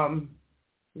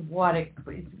what it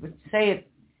would say it,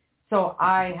 so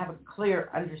I have a clear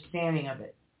understanding of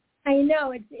it. I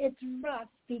know it's rough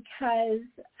because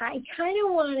I kind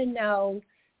of want to know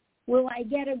will I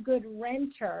get a good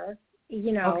renter?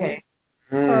 You know. Okay.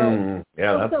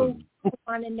 Yeah, that's also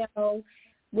want to know,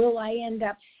 will I end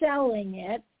up selling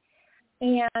it?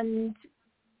 And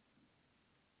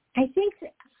I think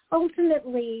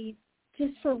ultimately,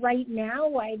 just for right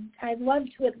now, I'd love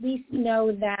to at least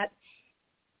know that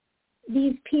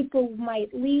these people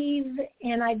might leave,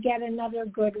 and I get a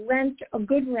good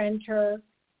renter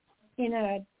in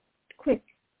a quick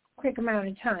amount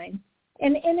of time,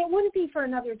 and it wouldn't be for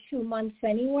another 2 months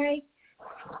anyway.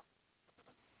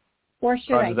 Or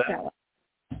should I sell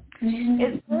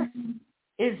it?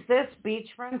 Is this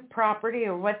beachfront property,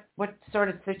 or what sort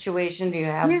of situation do you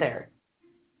have there?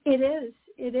 It is.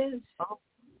 Oh,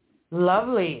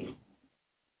 lovely.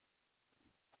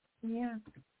 Yeah.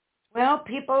 Well,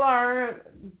 people are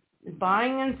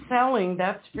buying and selling,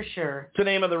 that's for sure. It's the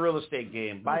name of the real estate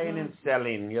game. Buying and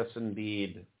selling. Yes,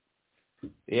 indeed.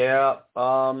 Yeah.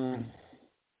 I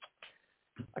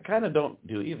kind of don't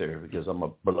do either because I'm a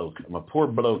bloke. I'm a poor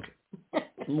bloke.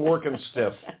 I'm working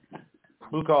stiff.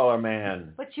 Blue collar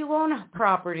man. But you own a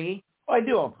property. Oh, I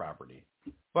do own property.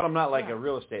 But I'm not like a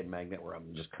real estate magnate where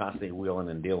I'm just constantly wheeling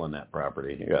and dealing that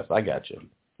property. Yes, I got you.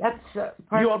 That's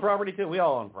you own property too? We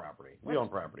all own property. We own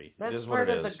property. That's it is part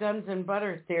what it of is. the guns and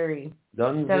butter theory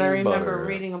Guns that and I remember butter.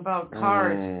 reading about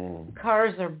cars.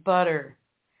 Cars are butter.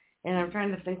 And I'm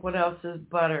trying to think what else is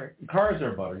butter. Cars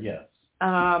are butter, yes.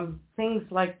 Things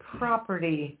like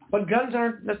property. But guns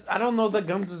aren't, I don't know that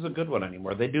guns is a good one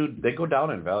anymore. They go down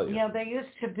in value. Yeah, they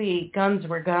used to be. Guns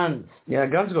were guns. Yeah,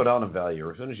 guns go down in value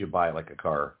as soon as you buy like a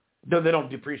car. They don't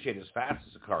depreciate as fast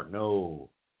as a car, no.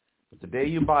 But the day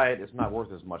you buy it, it's not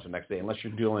worth as much the next day, unless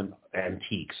you're doing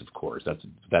antiques, of course.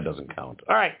 That doesn't count.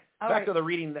 All right, back to the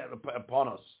reading that upon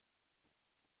us.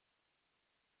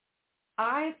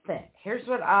 I think, here's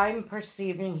what I'm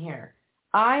perceiving here.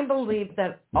 I believe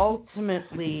that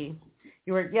ultimately,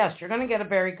 you're going to get a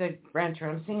very good renter.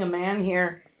 I'm seeing a man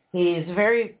here. He's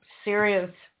very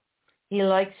serious. He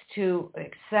likes to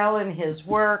excel in his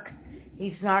work.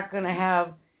 He's not going to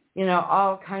have,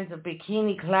 all kinds of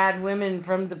bikini-clad women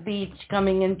from the beach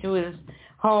coming into his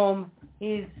home.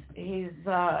 He's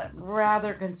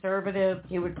rather conservative.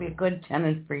 He would be a good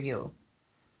tenant for you.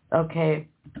 Okay.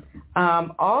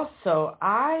 Also,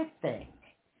 I think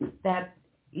that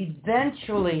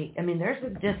eventually, there's a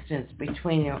distance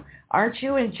between you. Aren't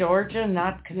you in Georgia,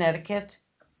 not Connecticut?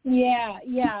 Yeah,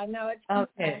 no, it's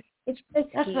okay. It's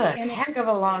risky. That's a heck of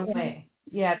a long way.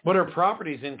 Yeah. But her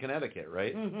property's in Connecticut,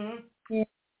 right? Mm-hmm. Yeah.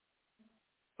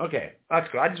 Okay, that's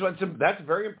good. That's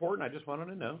very important. I just wanted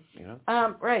to know.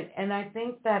 Right, and I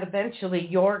think that eventually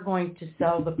you're going to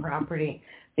sell the property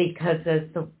because as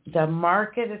the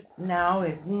market now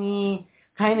is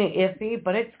kind of iffy,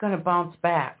 but it's going to bounce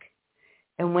back.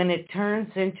 And when it turns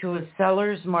into a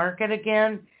seller's market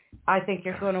again, I think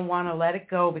you're going to want to let it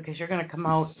go because you're going to come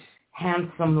out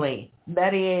handsomely,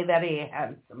 very, very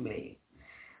handsomely,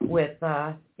 with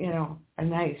a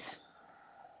nice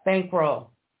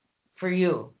bankroll for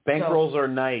you. Bankrolls are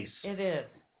nice. It is.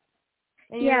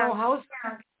 And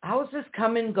houses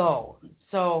come and go.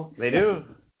 So they do.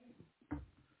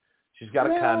 She's got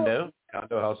a condo.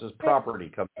 Condo houses, property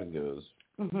comes and goes.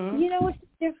 Mm-hmm. It's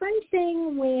a different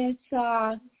thing with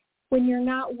when you're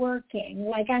not working.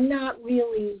 Like, I'm not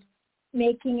really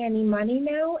making any money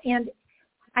now, and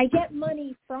I get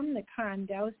money from the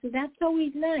condo, so that's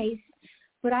always nice.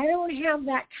 But I don't have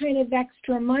that kind of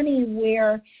extra money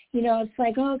where, it's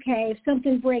like, okay, if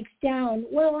something breaks down,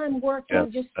 well, I'm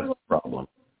working that's the problem.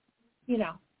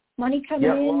 Money coming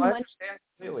in. Well, I money. understand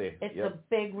completely. It's a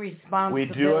big responsibility.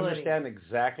 We do understand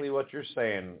exactly what you're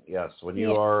saying. Yes, when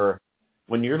you're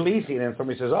leasing and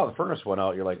somebody says, "Oh, the furnace went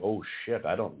out," you're like, "Oh shit!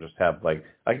 I don't just have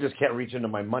I just can't reach into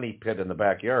my money pit in the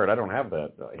backyard. I don't have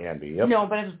that handy." Yep. No,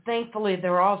 but thankfully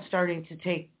they're all starting to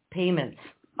take payments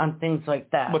on things like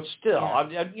that. But still,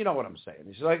 you know what I'm saying.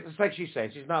 It's like she's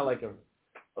saying. She's not like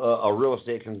a real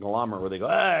estate conglomerate where they go,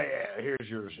 here's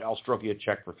yours. I'll stroke you a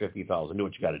check for $50,000. Do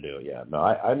what you got to do. Yeah, no,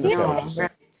 I understand what you're saying.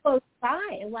 Close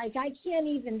by, like I can't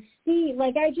even see.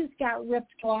 Like I just got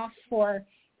ripped off for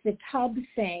the tub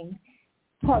thing,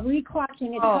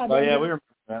 reclocking a tub. Oh yeah, we remember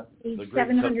that.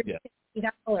 $750. Yeah.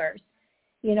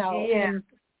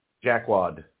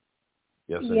 Jackwad.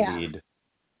 Yes, indeed.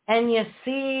 And you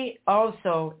see,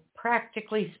 also,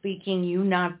 practically speaking, you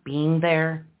not being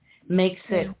there makes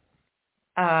it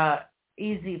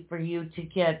easy for you to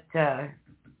get,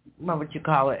 what would you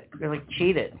call it, really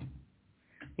cheated,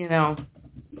 Yeah.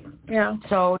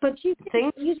 So but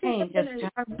things change.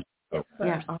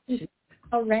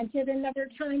 I'll rent it another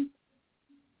time?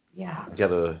 Yeah.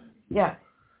 Yeah.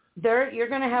 You're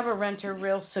going to have a renter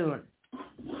real soon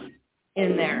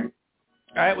in there.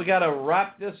 All right, we got to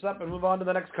wrap this up and move on to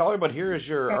the next caller, but here is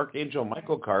your Archangel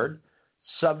Michael card.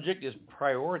 Subject is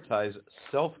prioritize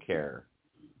self-care.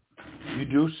 You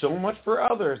do so much for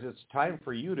others, it's time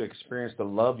for you to experience the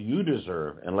love you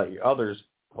deserve and let others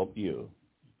help you.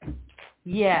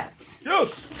 Yes. Yes.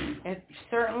 It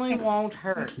certainly won't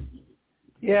hurt.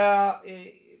 Yeah,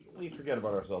 we forget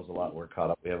about ourselves a lot. We're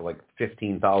caught up. We have like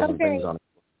 15,000 things on it.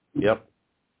 Yep.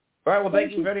 All right, well,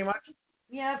 thank you very much.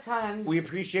 Yes, hon. We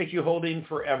appreciate you holding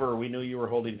forever. We knew you were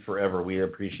holding forever. We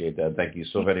appreciate that. Thank you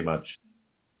so very much.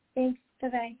 Thanks.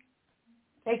 Bye-bye.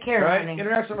 Take care, All right, honey.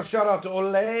 international shout-out to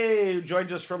Ole, who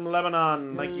joins us from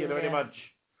Lebanon. Thank you very much.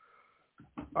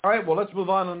 All right, well, let's move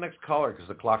on to the next caller because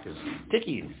the clock is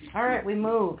ticking. All right, we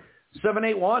move.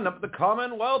 781 up the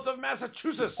Commonwealth of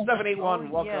Massachusetts.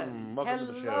 781, welcome. Yes. Welcome to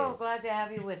the show. Hello, glad to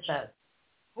have you with us.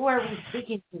 Who are we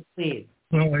speaking to, please?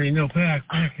 Back.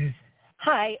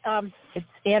 Hi, it's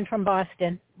Ann from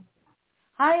Boston.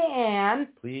 Hi, Ann.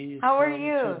 Please How are come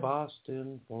you? to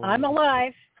Boston for I'm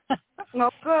alive. Oh,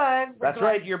 good. That's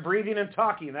right. You're breathing and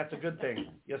talking. That's a good thing.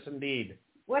 Yes, indeed.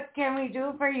 What can we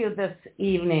do for you this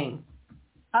evening?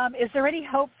 Is there any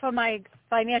hope for my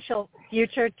financial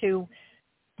future to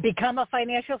become a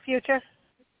financial future?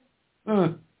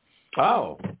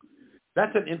 Oh,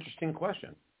 that's an interesting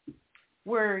question.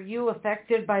 Were you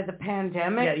affected by the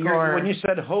pandemic? Yeah, when you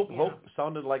said hope, hope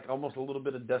sounded like almost a little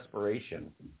bit of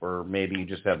desperation, or maybe you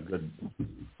just have good.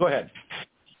 Go ahead.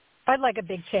 I'd like a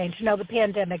big change. No, the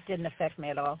pandemic didn't affect me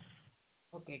at all.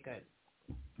 Okay, good.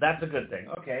 That's a good thing.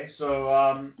 Okay,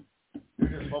 so you're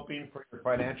just hoping for your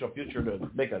financial future to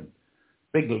make a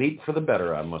big leap for the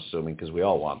better, I'm assuming, because we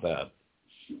all want that.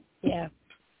 Yeah.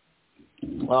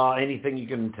 Anything you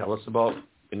can tell us about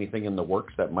anything in the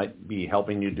works that might be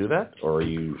helping you do that, or are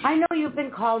you? I know you've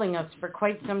been calling us for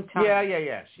quite some time.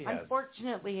 Yeah. She has.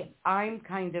 Unfortunately, I'm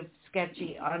kind of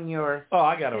sketchy on your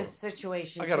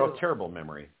situation. I got a terrible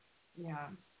memory. Yeah.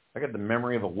 I got the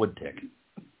memory of a wood tick,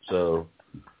 or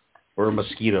a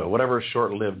mosquito, whatever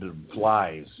short-lived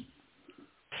flies.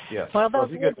 Yes. Well, those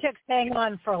wood ticks hang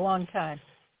on for a long time.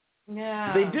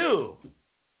 Yeah. They do.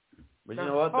 But you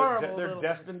know what? They're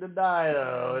destined to die,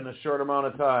 though, in a short amount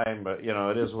of time. But,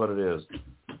 it is what it is.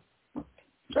 All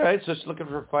right, so she's looking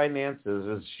for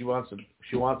finances. She wants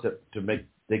it to make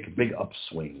a big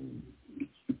upswing.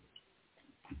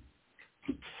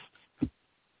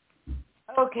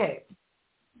 Okay.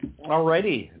 All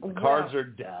righty. The cards are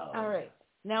down. All right.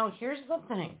 Now, here's the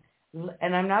thing.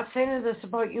 And I'm not saying this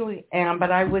about you, Ann,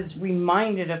 but I was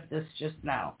reminded of this just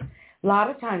now. A lot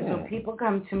of times when people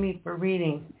come to me for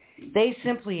readings, they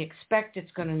simply expect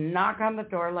it's going to knock on the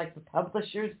door like the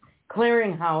Publishers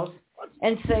Clearinghouse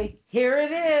and say, here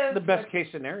it is. The best case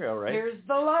scenario, right? Here's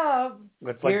the love.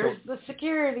 Here's the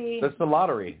security. That's the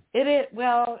lottery. It is.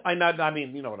 Well, I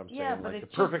mean, you know what I'm saying. But like the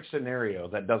perfect scenario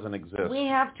that doesn't exist. We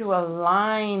have to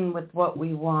align with what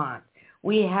we want.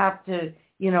 We have to,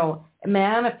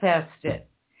 manifest it.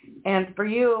 And for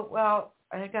you, well,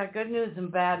 I got good news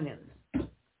and bad news.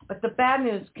 But the bad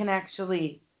news can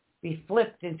actually be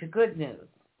flipped into good news.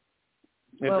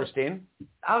 Interesting. Well,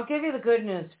 I'll give you the good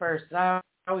news first. I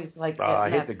always like that. I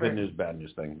hate the good news, bad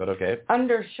news thing, but okay.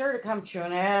 Under sure to come true,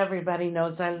 and everybody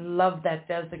knows I love that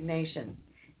designation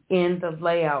in the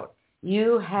layout.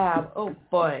 You have,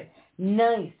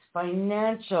 nice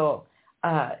financial,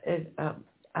 I'm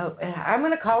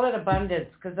going to call it abundance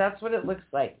because that's what it looks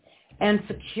like, and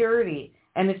security,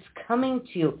 and it's coming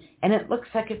to you, and it looks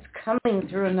like it's coming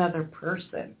through another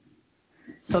person.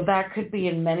 So that could be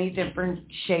in many different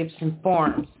shapes and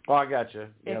forms. Oh, I got you.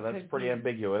 Yeah, that's pretty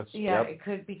ambiguous. Yeah, It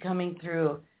could be coming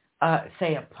through,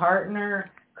 say, a partner,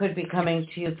 could be coming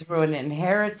to you through an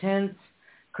inheritance,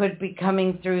 could be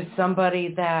coming through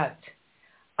somebody that,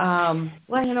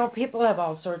 people have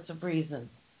all sorts of reasons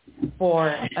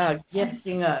for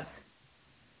gifting us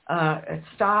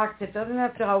stocks. It doesn't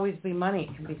have to always be money.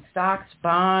 It can be stocks,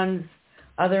 bonds,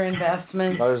 other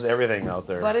investments. There's everything out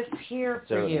there. But it's here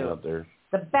for you. Out there.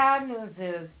 The bad news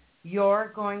is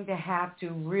you're going to have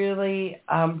to really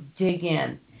dig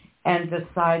in and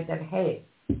decide that, hey,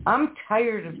 I'm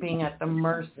tired of being at the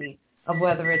mercy of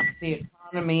whether it's the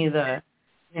economy, I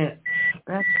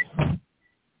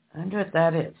wonder what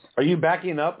that is. Are you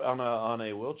backing up on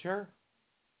a wheelchair?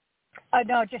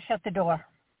 No, just shut the door.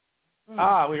 We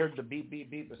heard the beep,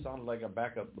 beep, beep. It sounded like a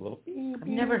backup, a little beep. I've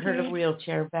never heard a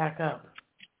wheelchair back up.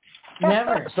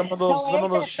 Never. Some of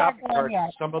those shopping carts,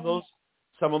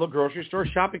 some of the grocery store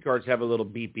shopping carts have a little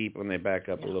beep, beep when they back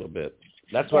up a little bit.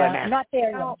 That's what I meant. Not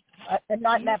there yet. I'm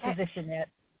not in that position yet.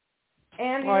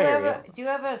 And do you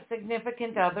have a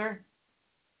significant other?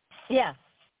 Yeah.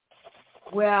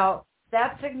 Well,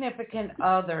 that significant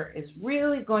other is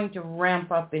really going to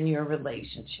ramp up in your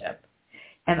relationship.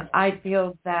 And I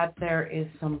feel that there is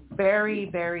some very,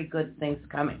 very good things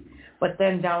coming. But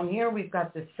then down here, we've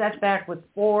got the setback with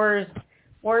fours.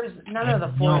 Fours, none of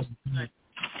the fours.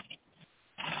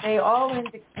 They all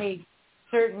indicate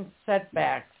certain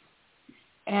setbacks.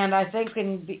 And I think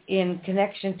in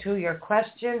connection to your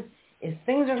question, is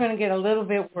things are going to get a little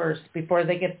bit worse before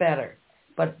they get better.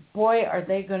 But boy, are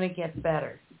they going to get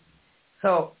better.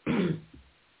 So,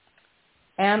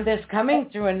 and this coming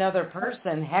through another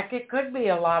person, heck, it could be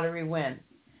a lottery win.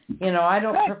 You know, I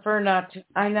prefer not to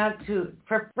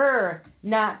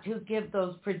give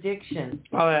those predictions.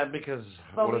 Oh, yeah, because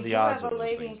but what are the odds? But we do have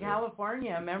a lady in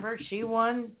California. Remember, she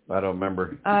won. I don't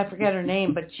remember. I forget her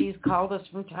name, but she's called us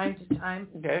from time to time.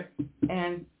 Okay.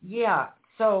 And yeah,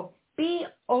 so be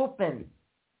open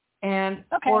and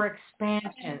for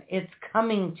expansion. It's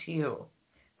coming to you.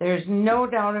 There's no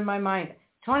doubt in my mind.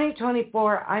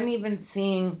 2024, I'm even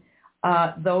seeing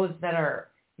those that are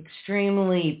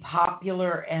extremely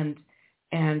popular and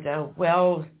I'm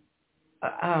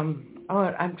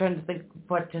trying to think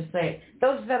what to say.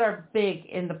 Those that are big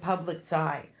in the public's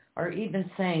eye are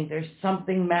even saying there's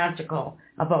something magical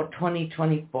about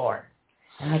 2024.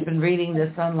 And I've been reading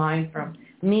this online from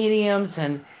mediums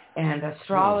and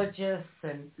astrologists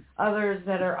and others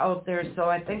that are out there. So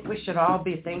I think we should all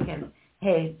be thinking,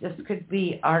 hey, this could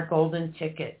be our golden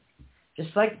ticket,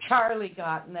 just like Charlie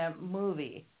got in that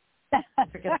movie.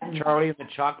 Charlie and the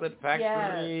Chocolate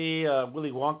Factory, yes.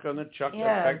 Willy Wonka and the Chocolate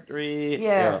Factory. Yes.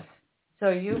 Yeah. So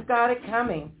you've got it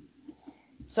coming.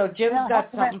 So Jim's got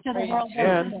something for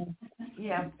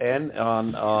you. And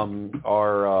on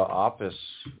our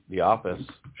The Office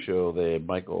show,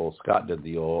 Michael Scott did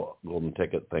the old golden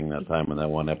ticket thing that time in that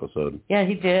one episode. Yeah,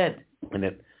 he did. And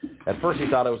at first he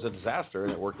thought it was a disaster,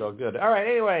 and it worked out good. All right,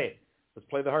 anyway, let's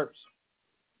play the harps.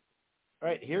 All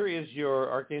right, here is your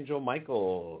Archangel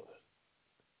Michael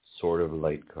Sword of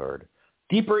Light card.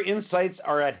 Deeper insights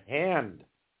are at hand.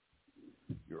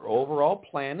 Your overall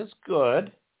plan is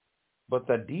good, but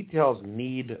the details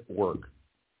need work.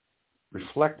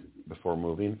 Reflect before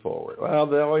moving forward. Well,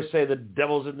 they always say the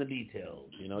devil's in the details.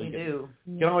 You know, you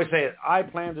can always say, I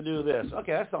plan to do this.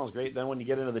 Okay, that sounds great. Then when you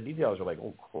get into the details, you're like,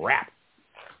 oh, crap.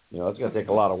 You know, it's going to take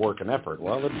a lot of work and effort.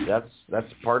 Well,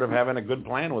 that's part of having a good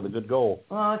plan with a good goal.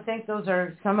 Well, I think those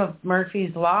are some of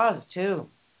Murphy's laws, too.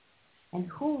 And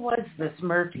who was this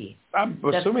Murphy? I'm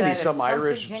assuming he's some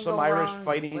Irish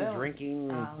fighting, drinking,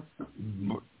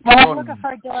 throwing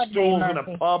stools in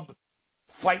a pub,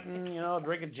 fighting, you know,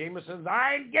 drinking Jameson's.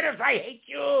 I hate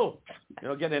you. You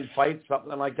know, getting in fights,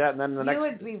 something like that. And then the next... You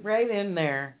would be right in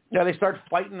there. Yeah, they start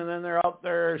fighting, and then they're out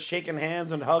there shaking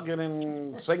hands and hugging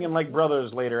and singing like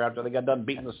brothers later after they got done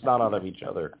beating the snot out of each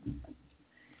other.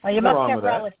 Well, you must have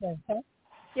relatives, huh?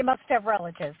 You must have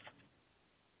relatives.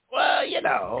 Well, you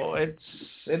know, it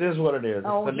is what it is.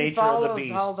 It's the nature of the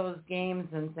beast. All those games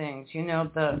and things, you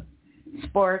know, the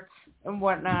sports and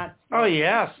whatnot. Oh,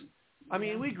 yes. I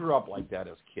mean, we grew up like that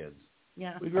as kids.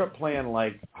 Yeah. We grew up playing,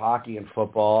 like, hockey and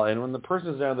football, and when the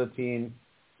person's on the team,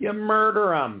 you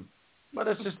murder them. But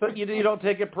it's just that you don't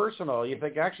take it personal. You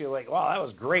think, actually, like, well, that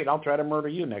was great. I'll try to murder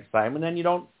you next time. And then you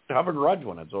don't have a grudge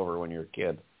when it's over when you're a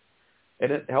kid.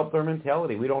 And it helped their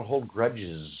mentality. We don't hold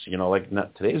grudges, you know, like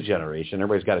not today's generation.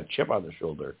 Everybody's got a chip on their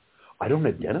shoulder. I don't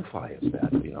identify as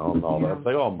that, you know, and all that. It's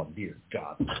like, oh, my dear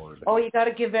God, Lord. Oh, you got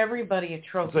to give everybody a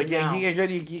trophy. It's like, now. You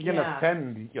can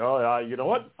offend, you know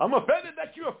what? I'm offended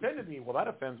that you offended me. Well, that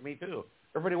offends me, too.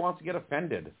 Everybody wants to get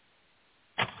offended.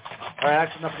 All right,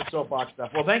 that's enough of the soapbox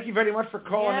stuff. Well, thank you very much for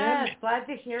calling in. Yes, glad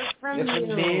to hear from you. Yes,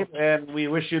 indeed. And we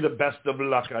wish you the best of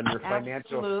luck on your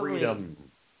financial freedom.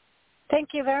 Thank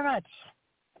you very much.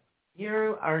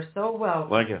 You are so welcome.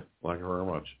 Thank you very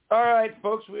much. All right,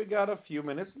 folks, we've got a few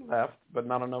minutes left, but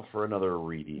not enough for another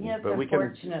reading. Yes, but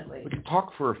unfortunately. We can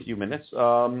talk for a few minutes.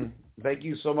 Thank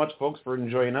you so much, folks, for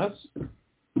enjoying us.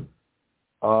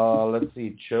 Let's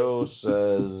see. Cho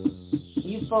says...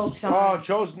 You folks are...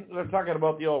 Oh, they're talking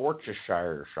about the old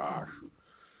Worcestershire sauce.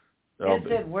 Is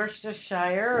it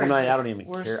Worcestershire? Well, I don't even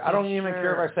care. I don't even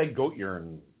care if I say goat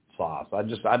urine sauce. I'm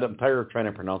tired of trying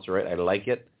to pronounce it right. I like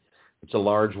it. It's a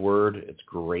large word. It's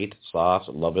great sauce.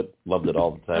 I love it. Loved it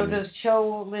all the time. So does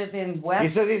Cho live in West?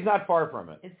 He says he's not far from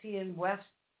it. Is he in West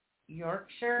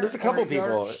Yorkshire? There's a couple people.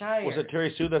 Yorkshire? Was it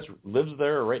Terry Sue that lives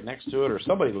there or right next to it, or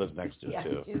somebody lives next to it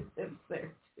too? Yeah, she lives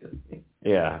there too.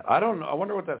 Yeah, I don't know. I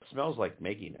wonder what that smells like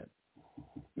making it.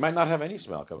 Might not have any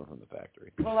smell coming from the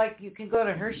factory. Well, like you can go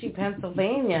to Hershey,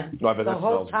 Pennsylvania. No, but the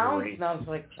whole town great. smells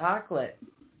like chocolate.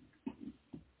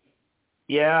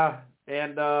 Yeah,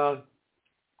 and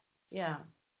yeah.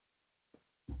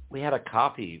 we had a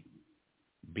coffee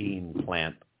bean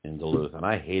plant in Duluth, and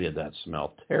I hated that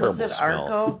smell. Terrible Was it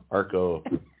smell. Arco?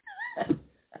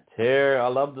 I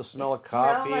love the smell of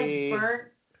coffee. Smell like burnt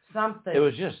something. It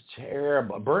was just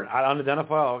terrible. Burnt,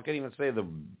 unidentifiable. I can't even say the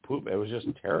poop. It was just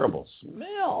terrible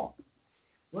smell.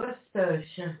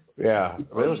 Worcestershire. Yeah.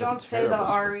 Well, don't say the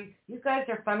R. You guys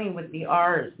are funny with the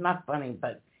R's. Not funny,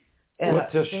 but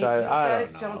you guys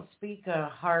don't speak a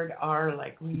hard R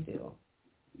like we do.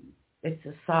 It's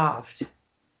a soft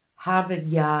Harvard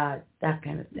Yard, that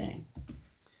kind of thing.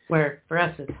 Where for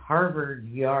us it's Harvard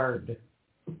Yard.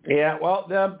 Yeah, well,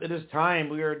 it is time.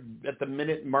 We are at the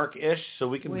minute mark-ish, so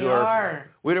we can do our...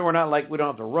 We don't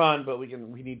have to run, but we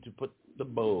need to put the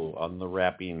bow on the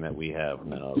wrapping that we have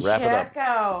now. Wrap it up. Check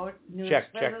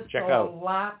out. Check out.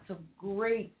 Lots of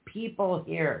great people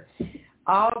here.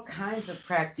 All kinds of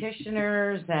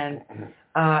practitioners and,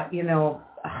 I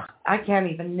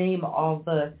can't even name all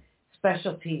the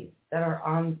specialties that are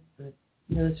on the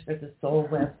News for the Soul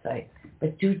website.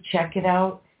 But do check it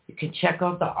out. You can check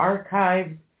out the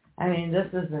archives. I mean, this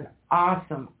is an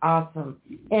awesome, awesome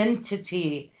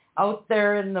entity out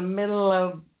there in the middle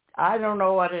of, I don't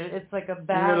know what it's like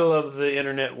middle of the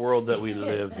internet world that we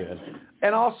live in.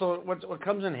 And also, what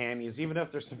comes in handy is even if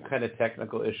there's some kind of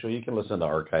technical issue, you can listen to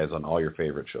archives on all your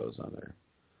favorite shows on there.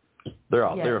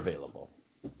 They're available.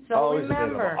 So always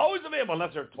available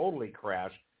unless they're totally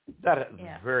crashed. That has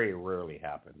very rarely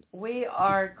happened. We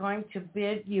are going to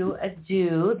bid you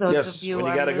adieu. Those of you when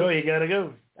you gotta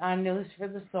go. On News for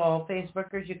the Soul.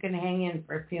 Facebookers, you can hang in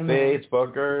for a few minutes.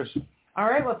 Facebookers. All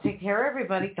right, well, take care,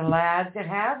 everybody. Glad to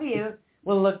have you.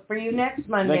 We'll look for you next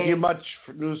Monday. Thank you much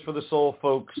for News for the Soul,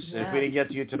 folks. Yeah. If we didn't get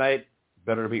to you tonight,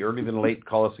 better to be early than late.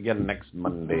 Call us again next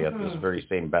Monday at this very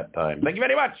same bat time. Thank you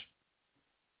very much.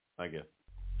 Thank you.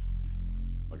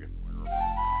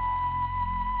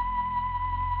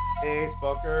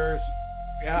 Facebookers.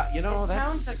 Yeah, that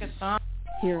sounds like a song.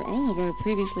 Hear all of our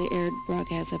previously aired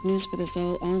broadcasts of News for the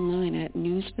Soul online at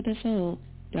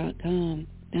newsforthesoul.com.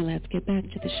 Now let's get back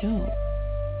to the show.